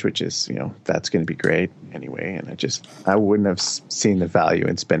patch, which is that's going to be great anyway. And I wouldn't have seen the value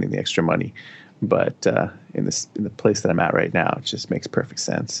in spending the extra money, but in the place that I'm at right now, it just makes perfect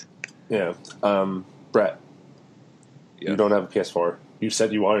sense. Yeah, Brett, you don't have a PS4. You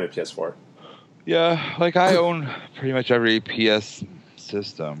said you wanted a PS4. Yeah, like I own pretty much every PS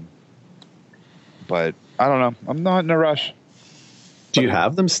system. But I don't know. I'm not in a rush. Do you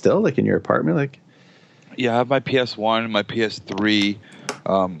have them still, like in your apartment? Like, yeah, I have my PS1, my PS3.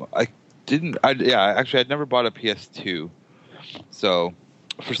 I'd never bought a PS2. So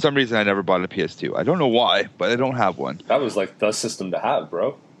for some reason, I never bought a PS2. I don't know why, but I don't have one. That was like the system to have,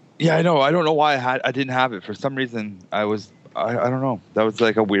 bro. Yeah, I know. I don't know why I didn't have it. For some reason, I don't know. That was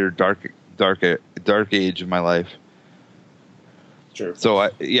like a weird dark age in my life. Sure. So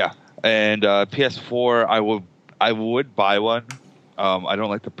and PS4, I would buy one. I don't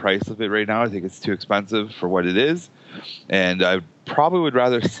like the price of it right now. I think it's too expensive for what it is, and I probably would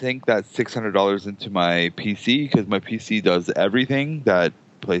rather sink that $600 into my PC because my PC does everything that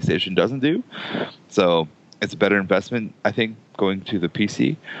PlayStation doesn't do. So it's a better investment, I think, going to the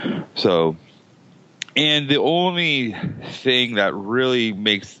PC. So, and the only thing that really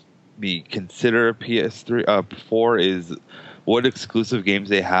makes me consider a PS4 is what exclusive games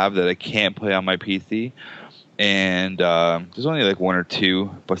they have that I can't play on my PC. And there's only like one or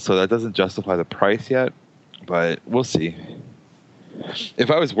two, but so that doesn't justify the price yet. But we'll see. If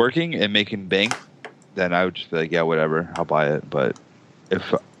I was working and making bank, then I would just be like, yeah, whatever, I'll buy it. But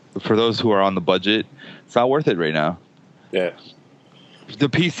for those who are on the budget, it's not worth it right now. Yeah. The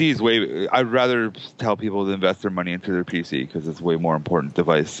PC is I'd rather tell people to invest their money into their PC because it's a way more important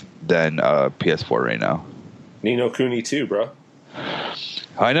device than PS4 right now. Ni no Kuni 2, bro.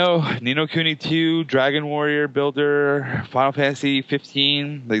 I know. Ni no Kuni 2, Dragon Warrior Builder, Final Fantasy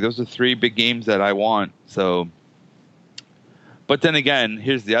 15. Like, those are three big games that I want. So, but then again,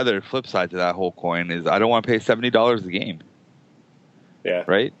 here's the other flip side to that whole coin is I don't want to pay $70 a game. Yeah.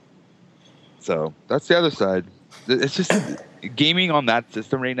 Right? So, that's the other side. It's just gaming on that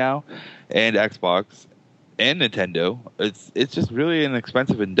system right now and Xbox and Nintendo. It's just really an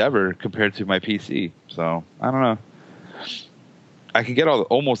expensive endeavor compared to my PC. So, I don't know. I can get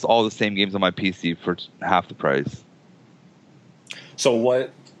almost all the same games on my PC for half the price. So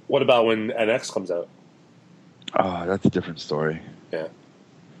what about when NX comes out? Oh, that's a different story. Yeah,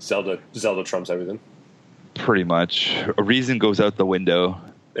 Zelda trumps everything. Pretty much. A reason goes out the window.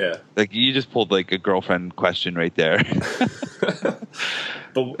 Yeah, Like, you just pulled, like, a girlfriend question right there.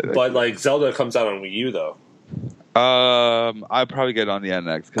 but like Zelda comes out on Wii U though. I'd probably get on the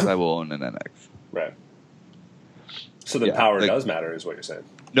NX because I will own an NX. Right. So the Yeah, power like- does matter, is what you're saying.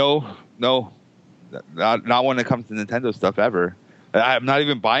 No, not when it comes to Nintendo stuff ever. I'm not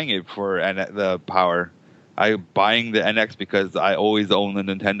even buying it for the power. I'm buying the NX because I always own the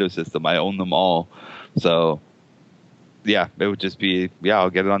Nintendo system. I own them all. So, yeah, it would just be, I'll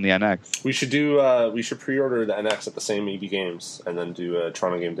get it on the NX. We should pre-order the NX at the same EB Games and then do a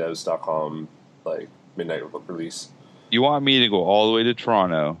TorontoGameDevs.com like midnight release. You want me to go all the way to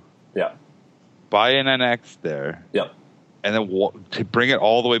Toronto, Yeah. buy an NX there, Yep. and then to bring it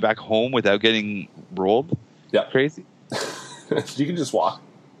all the way back home without getting rolled? Yeah. Crazy. You can just walk.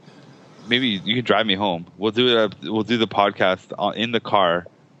 Maybe you can drive me home. We'll do it. We'll do the podcast in the car.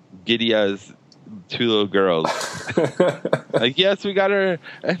 Giddy as two little girls. Like, yes, we got our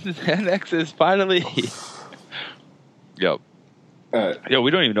NXs finally. Yep. Yo,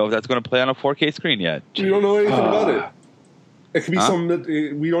 we don't even know if that's going to play on a 4K screen yet. We don't know anything about it. It could be Huh? something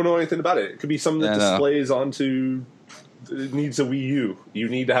that we don't know anything about it. It could be something that Yeah, no. displays onto. It needs a Wii U. You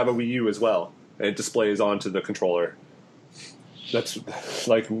need to have a Wii U as well, and it displays onto the controller. That's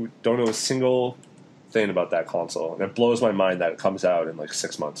like, we don't know a single thing about that console, and it blows my mind that it comes out in like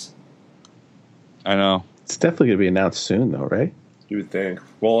 6 months. I know. It's definitely going to be announced soon, though, right? You would think.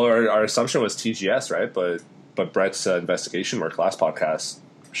 Well, our assumption was TGS, right? But Brett's investigation work last podcast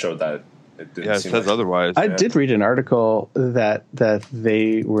showed that it didn't Yeah, it seem says like otherwise. I did read an article that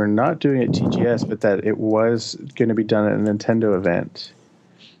they were not doing it at TGS, but that it was going to be done at a Nintendo event.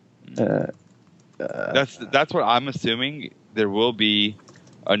 That's what I'm assuming. There will be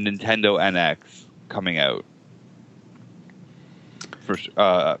a Nintendo NX coming out.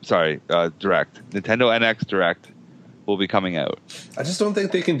 Direct. Nintendo NX Direct will be coming out. I just don't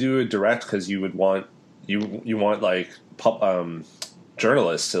think they can do a direct because you would want you want like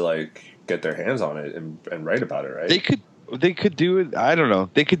journalists to like get their hands on it and write about it, right? They could do it. I don't know.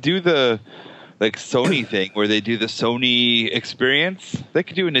 They could do the like Sony thing where they do the Sony experience. They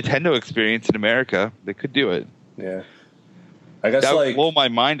could do a Nintendo experience in America. They could do it. Yeah. I guess That would like blow my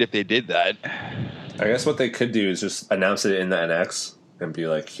mind if they did that. I guess what they could do is just announce it in the NX and be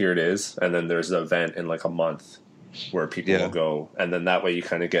like, here it is, and then there's an event in like a month where people will go, and then that way you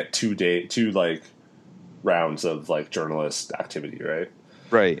kind of get two like rounds of like journalist activity, right?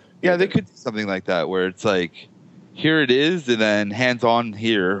 Right. Yeah, they could do something like that where it's like, here it is, and then hands on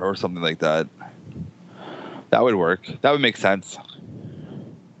here or something like that. That would work. That would make sense.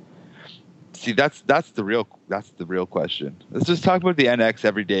 See, that's the real question. Let's just talk about the NX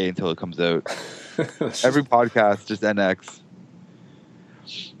every day until it comes out. Every podcast, just NX.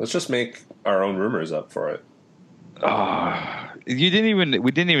 Let's just make our own rumors up for it. We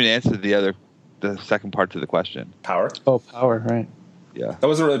didn't even answer the second part to the question. Power? Oh, power, right. Yeah. That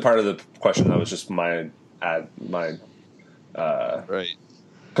wasn't really part of the question. That was just my Right.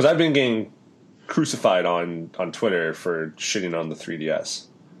 because I've been getting crucified on Twitter for shitting on the 3DS.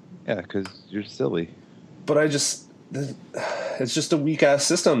 Yeah, because you're silly. But it's just a weak ass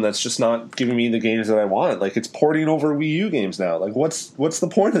system that's just not giving me the games that I want. Like, it's porting over Wii U games now. Like, what's the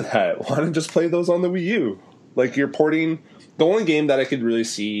point of that? Why don't just play those on the Wii U? Like, you're porting. The only game that I could really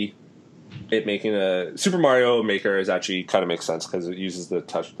see it making a Super Mario Maker is actually kind of makes sense because it uses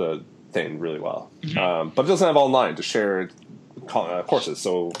the thing really well. But it doesn't have online to share courses.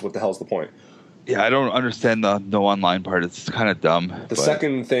 So what the hell's the point? Yeah, I don't understand the no online part. It's kind of dumb. The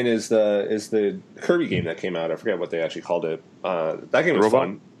second thing is the Kirby game that came out. I forget what they actually called it. That game was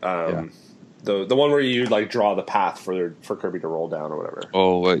Robot? fun. The one where you like draw the path for Kirby to roll down or whatever.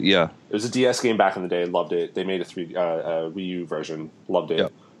 Oh, yeah. It was a DS game back in the day. Loved it. They made a Wii U version. Loved it.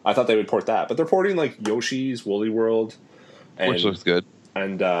 Yep. I thought they would port that, but they're porting like Yoshi's Woolly World, Which looks good.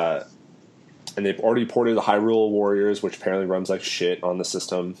 and they've already ported the Hyrule Warriors, which apparently runs like shit on the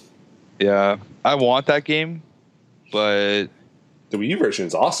system. Yeah, I want that game, but The Wii U version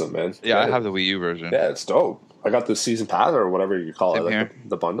is awesome, man. yeah, I have the Wii U version. Yeah, it's dope. I got the season pass or whatever you call Same it, like here.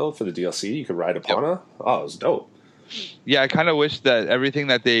 the bundle for the DLC. You could ride Epona. Oh, it was dope. Yeah, I kind of wish that everything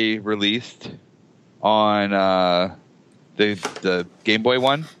that they released on the Game Boy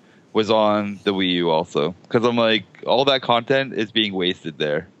one was on the Wii U also, because I'm like, all that content is being wasted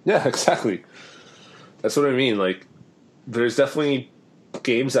there. Yeah, exactly. That's what I mean. Like, there's definitely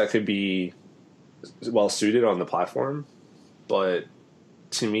games that could be well suited on the platform, but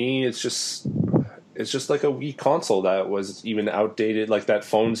to me, it's just It's just like a Wii console that was even outdated. Like that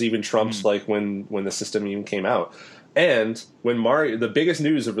phones even trumps like when the system even came out. And when Mario, the biggest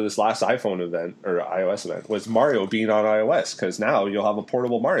news over this last iPhone event or iOS event was Mario being on iOS, because now you'll have a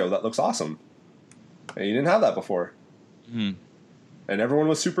portable Mario that looks awesome, and you didn't have that before. And everyone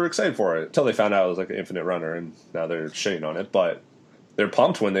was super excited for it until they found out it was like an infinite runner, and now they're shitting on it. But they're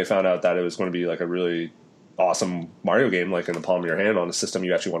pumped when they found out that it was going to be like a really awesome Mario game, like in the palm of your hand on a system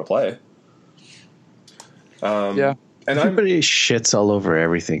you actually want to play. Yeah. And everybody shits all over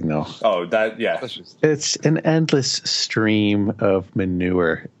everything, though. Oh, that, yeah. It's an endless stream of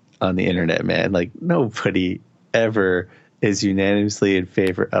manure on the internet, man. Like, nobody ever is unanimously in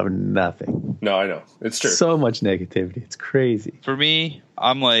favor of nothing. No, I know. It's true. So much negativity. It's crazy. For me,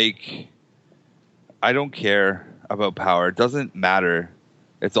 I'm like, I don't care about power. It doesn't matter.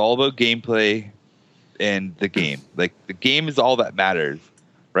 It's all about gameplay and the game. Like, the game is all that matters.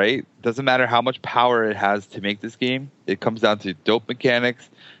 Right? Doesn't matter how much power it has to make this game. It comes down to dope mechanics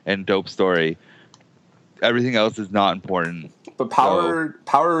and dope story. Everything else is not important. But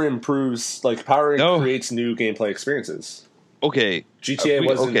power improves, like power creates new gameplay experiences. Okay. GTA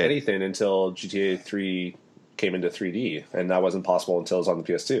wasn't anything until GTA 3 came into 3D, and that wasn't possible until it was on the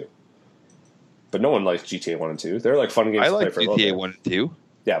PS2. But no one likes GTA 1 and 2. They're like fun games to play for a little bit. GTA 1 and 2.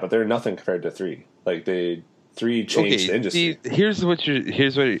 Yeah, but they're nothing compared to 3. Like 3 changed the industry. See, here's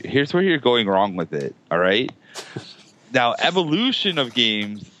where you're going wrong with it. All right. Now, evolution of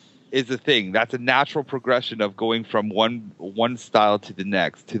games is a thing. That's a natural progression of going from one style to the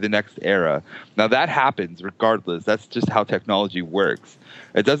next era. Now that happens regardless. That's just how technology works.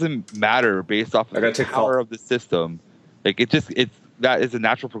 It doesn't matter based off of the power of the system. Like that is a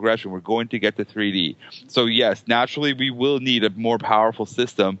natural progression. We're going to get to 3D. So yes, naturally we will need a more powerful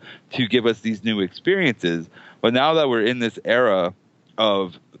system to give us these new experiences. But now that we're in this era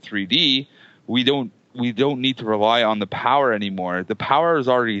of 3D, we don't need to rely on the power anymore. The power is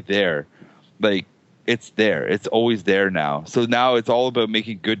already there. Like, it's there. It's always there now. So now it's all about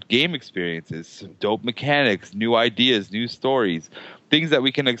making good game experiences, some dope mechanics, new ideas, new stories, things that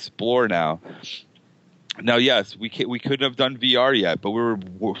we can explore now. Now, yes, we couldn't have done VR yet, but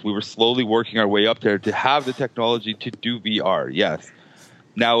we were slowly working our way up there to have the technology to do VR. Yes.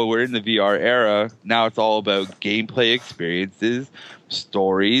 Now we're in the VR era. Now it's all about gameplay experiences,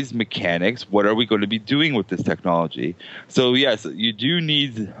 stories, mechanics. What are we going to be doing with this technology? So yes, you do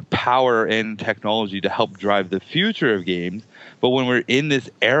need power and technology to help drive the future of games. But when we're in this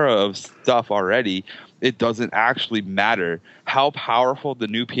era of stuff already, it doesn't actually matter. How powerful the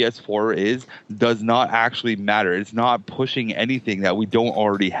new PS4 is does not actually matter. It's not pushing anything that we don't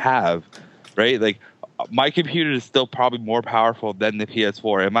already have, right? Like, my computer is still probably more powerful than the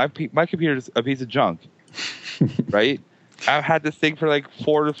PS4, and my computer is a piece of junk, right? I've had this thing for like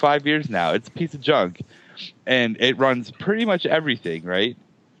 4 to 5 years now. It's a piece of junk, and it runs pretty much everything, right?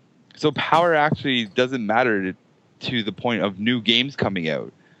 So power actually doesn't matter to the point of new games coming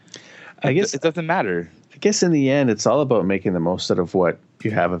out. I guess it doesn't matter. I guess in the end, it's all about making the most out of what you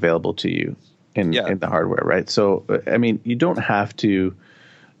have available to you in the hardware, right? So, I mean, you don't have to.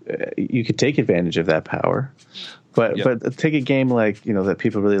 You could take advantage of that power, but take a game like that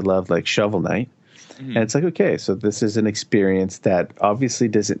people really love, like Shovel Knight, and it's like, okay, so this is an experience that obviously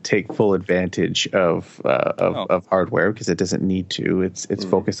doesn't take full advantage of hardware because it doesn't need to. It's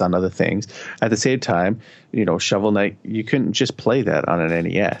focused on other things. At the same time, Shovel Knight, you couldn't just play that on an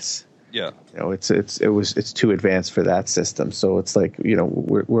NES. Yeah, it's too advanced for that system. So it's like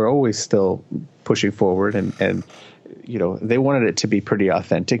we're always still pushing forward and. They wanted it to be pretty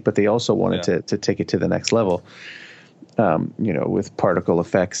authentic, but they also wanted to take it to the next level, with particle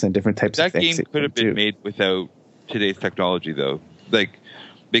effects and different types of things. That game could have been made without today's technology, though,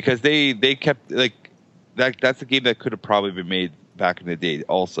 because they kept that's a game that could have probably been made back in the day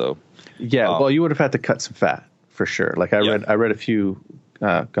also. Yeah, well, you would have had to cut some fat for sure. Like I read a few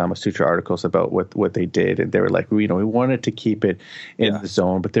Gama Sutra articles about what they did, and they were like, we wanted to keep it in the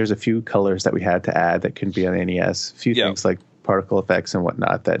zone, but there's a few colors that we had to add that couldn't be on NES. A few things like particle effects and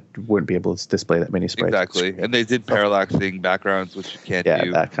whatnot that wouldn't be able to display that many sprites. Exactly, and they did parallaxing backgrounds, which you can't do.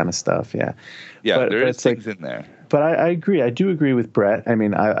 Yeah, that kind of stuff. Yeah, but there is things in there. But I agree. I do agree with Brett. I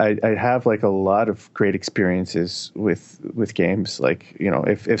mean, I have like a lot of great experiences with games. Like,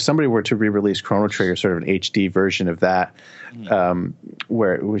 if somebody were to re-release Chrono Trigger, sort of an HD version of that,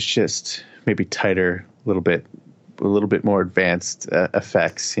 where it was just maybe tighter, a little bit more advanced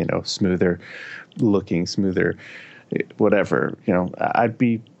effects, smoother looking, smoother, whatever, I'd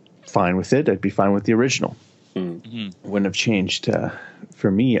be fine with it. I'd be fine with the original. Wouldn't have changed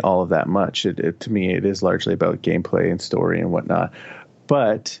for me all of that much. To me, it is largely about gameplay and story and whatnot.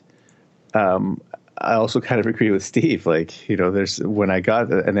 But I also kind of agree with Steve. Like, there's when I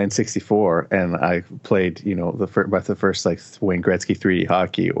got an N64 and I played, the first like Wayne Gretzky 3D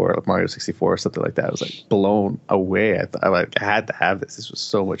hockey or Mario 64 or something like that, I was like blown away. I had to have this. This was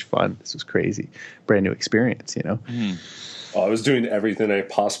so much fun. This was crazy, brand new experience. I was doing everything I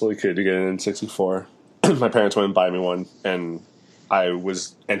possibly could to get an N64. My parents went and buy me one, and I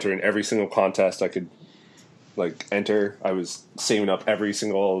was entering every single contest I could enter. I was saving up every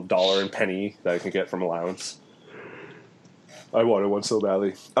single dollar and penny that I could get from allowance. I wanted one so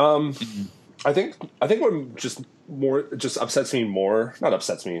badly. I think what just upsets me more, not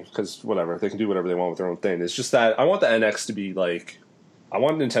upsets me because whatever, they can do whatever they want with their own thing. It's just that I want the NX to be I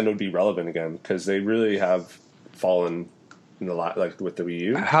want Nintendo to be relevant again, because they really have fallen in the with the Wii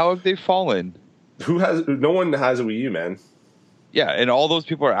U. How have they fallen? No one has a Wii U, man. Yeah, and all those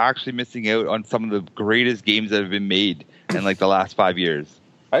people are actually missing out on some of the greatest games that have been made in the last 5 years.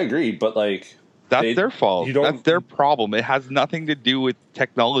 I agree, but that's their fault. That's their problem. It has nothing to do with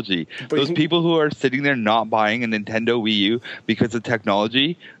technology. Those people who are sitting there not buying a Nintendo Wii U because of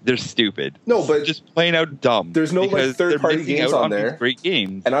technology, they're stupid. No, but just plain out dumb. There's no third-party games on there. Great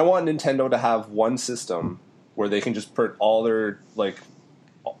games, and I want Nintendo to have one system where they can just put all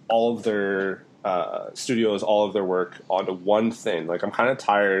of their studios, all of their work onto one thing. I'm kind of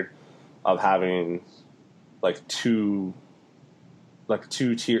tired of having two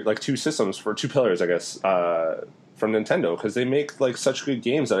systems for two pillars, I guess, from Nintendo, because they make such good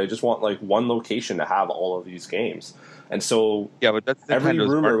games that I just want one location to have all of these games. And so but that's every Nintendo's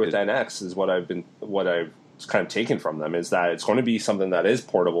rumor market. with NX is what I've kind of taken from them, is that it's going to be something that is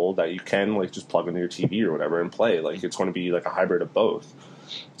portable, that you can just plug into your TV or whatever and play. It's going to be a hybrid of both.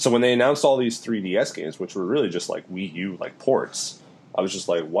 So when they announced all these 3DS games, which were really just Wii U ports, I was just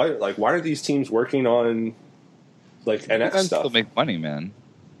why aren't these teams working on NX stuff? Still make money, man.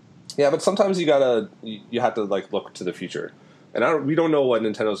 Yeah, but sometimes you have to look to the future, and we don't know what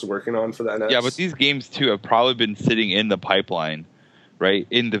Nintendo's working on for the NX. Yeah, but these games too have probably been sitting in the pipeline, right,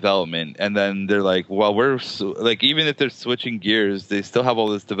 in development, and then they're well, we're even if they're switching gears, they still have all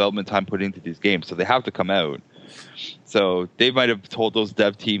this development time put into these games, so they have to come out. So they might have told those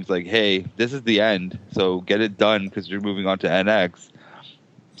dev teams hey, this is the end, so get it done because you're moving on to NX.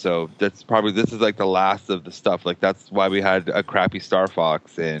 So this is the last of the stuff. That's why we had a crappy Star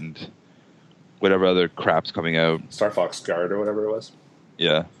Fox and whatever other crap's coming out. Star Fox Guard or whatever it was.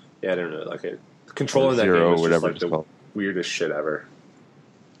 Yeah. Yeah, I don't really like it. Controlling that game was just the weirdest shit ever.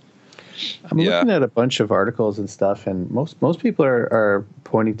 I'm looking at a bunch of articles and stuff, and most people are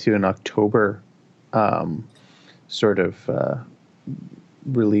pointing to an October sort of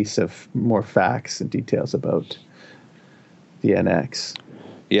release of more facts and details about the NX.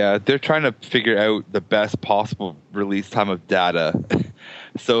 Yeah, they're trying to figure out the best possible release time of data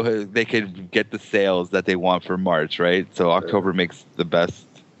so they can get the sales that they want for March, right? So October makes the best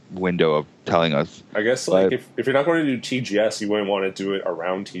window of telling us. I guess if you're not going to do TGS, you wouldn't want to do it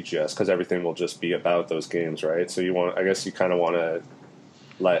around TGS because everything will just be about those games, right? So you kind of want to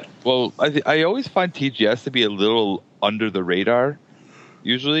let... Well, I always find TGS to be a little under the radar,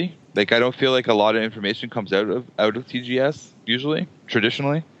 usually. I don't feel like a lot of information comes out of TGS, usually,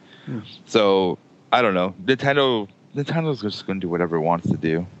 traditionally. So, I don't know. Nintendo's just going to do whatever it wants to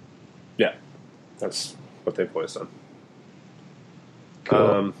do. Yeah. That's what they've always done.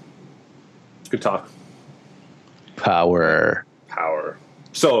 Cool. Good talk. Power.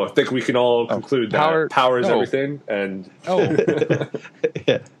 So, I think we can all conclude that power is everything, and...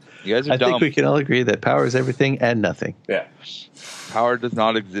 Yeah. You guys are dumb. I think we can all agree that power is everything and nothing. Yeah. Power does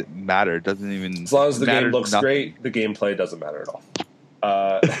not matter. It doesn't even... As long as the game looks great, the gameplay doesn't matter at all.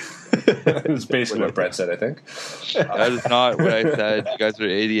 That's basically what Brett said, I think. That is not what I said. You guys are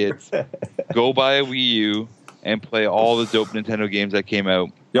idiots. Go buy a Wii U and play all the dope Nintendo games that came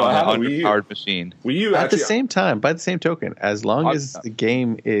out I have on a Wii U. underpowered machine. Wii U at the same time, by the same token, as long as the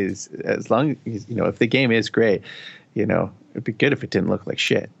game is, if the game is great, it'd be good if it didn't look like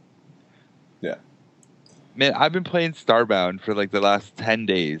shit. Yeah. Man, I've been playing Starbound for the last 10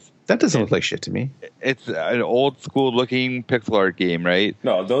 days. That doesn't look like shit to me. It's an old school looking pixel art game, right?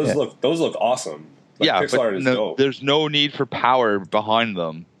 No, those look awesome. Pixel art is dope. There's no need for power behind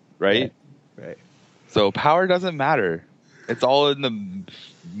them, right? Right. So power doesn't matter. It's all in the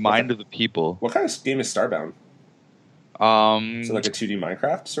mind of the people. What kind of game is Starbound? Is it a 2D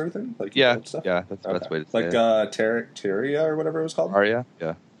Minecraft sort of thing? That's the best way to say it. Terraria or whatever it was called? Terraria,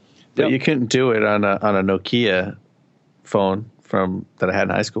 yeah. But you couldn't do it on a Nokia phone that I had in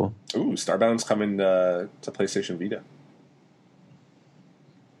high school. Ooh, Starbound's coming to PlayStation Vita.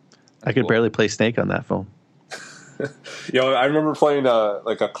 I could barely play Snake on that phone. I remember playing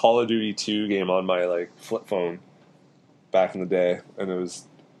like a Call of Duty 2 game on my like flip phone back in the day, and it was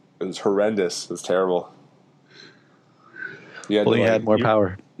horrendous. It was terrible. Well, you had more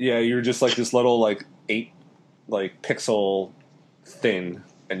power. Yeah, you were just like this little like 8 like pixel thing,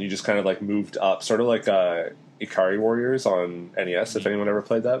 and you just kind of like moved up, sort of like Ikari Warriors on NES. If anyone ever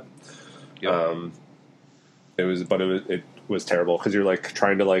played that, it was terrible because you're like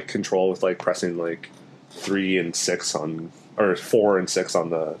trying to like control with like pressing like 3 and 6 on, or 4 and 6 on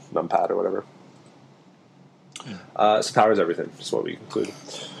the numpad or whatever. So power is everything. Is what we concluded.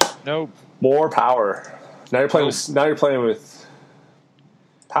 Nope. More power. Now you're playing. Nope. Now you're playing with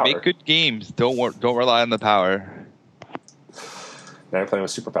power. Make good games. Don't rely on the power. Now you're playing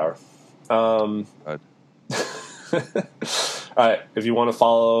with superpower. All right. If you want to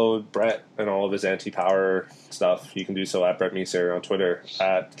follow Brett and all of his anti-power stuff, you can do so at Brett Meeser on Twitter,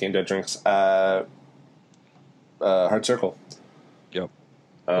 at Game Dead Drinks, at Hard Circle. Yep.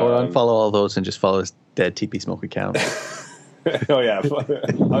 Or unfollow all those and just follow his dead TP Smoke account. Oh yeah,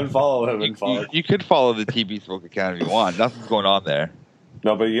 unfollow him and follow. You could follow the TP Smoke account if you want. Nothing's going on there.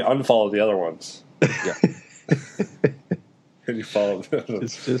 No, but you unfollow the other ones. Yeah. And you follow them.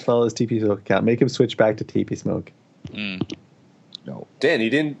 just follow his TP Smoke account. Make him switch back to TP Smoke. No. Dan, you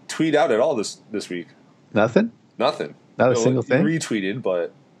didn't tweet out at all this week. Nothing? Nothing. Not a single thing? You retweeted,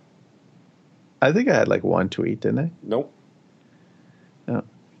 but I think I had like one tweet, didn't I? nope. Oh.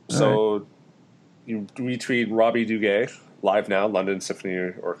 So Right. you retweet Robbie Duguay, live now, London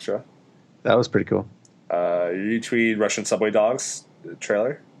Symphony Orchestra. That was pretty cool. You retweet Russian Subway Dogs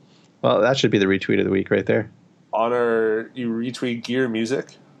trailer. Well, that should be the retweet of the week right there. You retweet Gear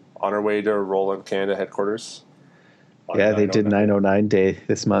Music on our way to Roland Canada headquarters. Yeah, they did 909 Day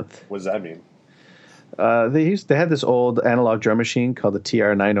this month. What does that mean? They had this old analog drum machine called the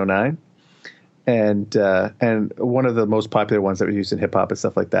TR-909, and one of the most popular ones that was used in hip hop and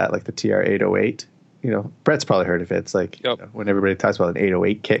stuff like that, like the TR-808. Brett's probably heard of it. It's like when everybody talks about an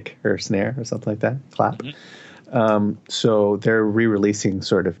 808 kick or snare or something like that, clap. Mm-hmm. So they're re-releasing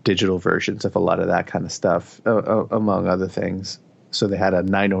sort of digital versions of a lot of that kind of stuff, among other things. So they had a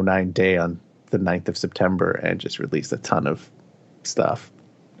 909 Day on the 9th of September and just released a ton of stuff.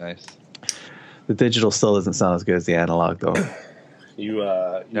 Nice. The digital still doesn't sound as good as the analog, though. You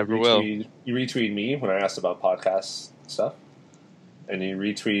retweet me when I asked about podcast stuff, and you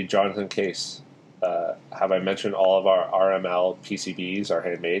retweet Jonathan Case. Have I mentioned all of our RML PCBs are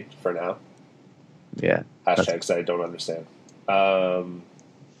handmade for now? Yeah. Hashtags that I don't understand. I'll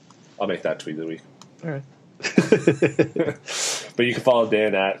make that tweet of the week. All right. But you can follow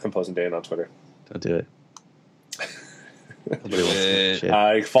Dan at Composing Dan on Twitter. Don't do it. Do it. You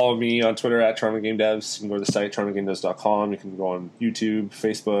can follow me on Twitter at Toronto Game Devs. You can go to the site, torontogamedevs.com. You can go on YouTube,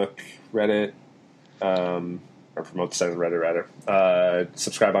 Facebook, Reddit, or promote the site on Reddit, rather.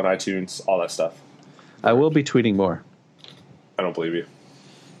 Subscribe on iTunes, all that stuff. I will be tweeting more. I don't believe you.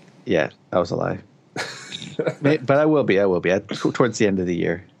 Yeah, that was a lie. But I will be. Towards the end of the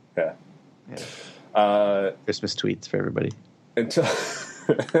year. Yeah. Christmas tweets for everybody.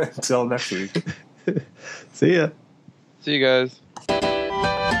 Until next week. See ya. See you guys.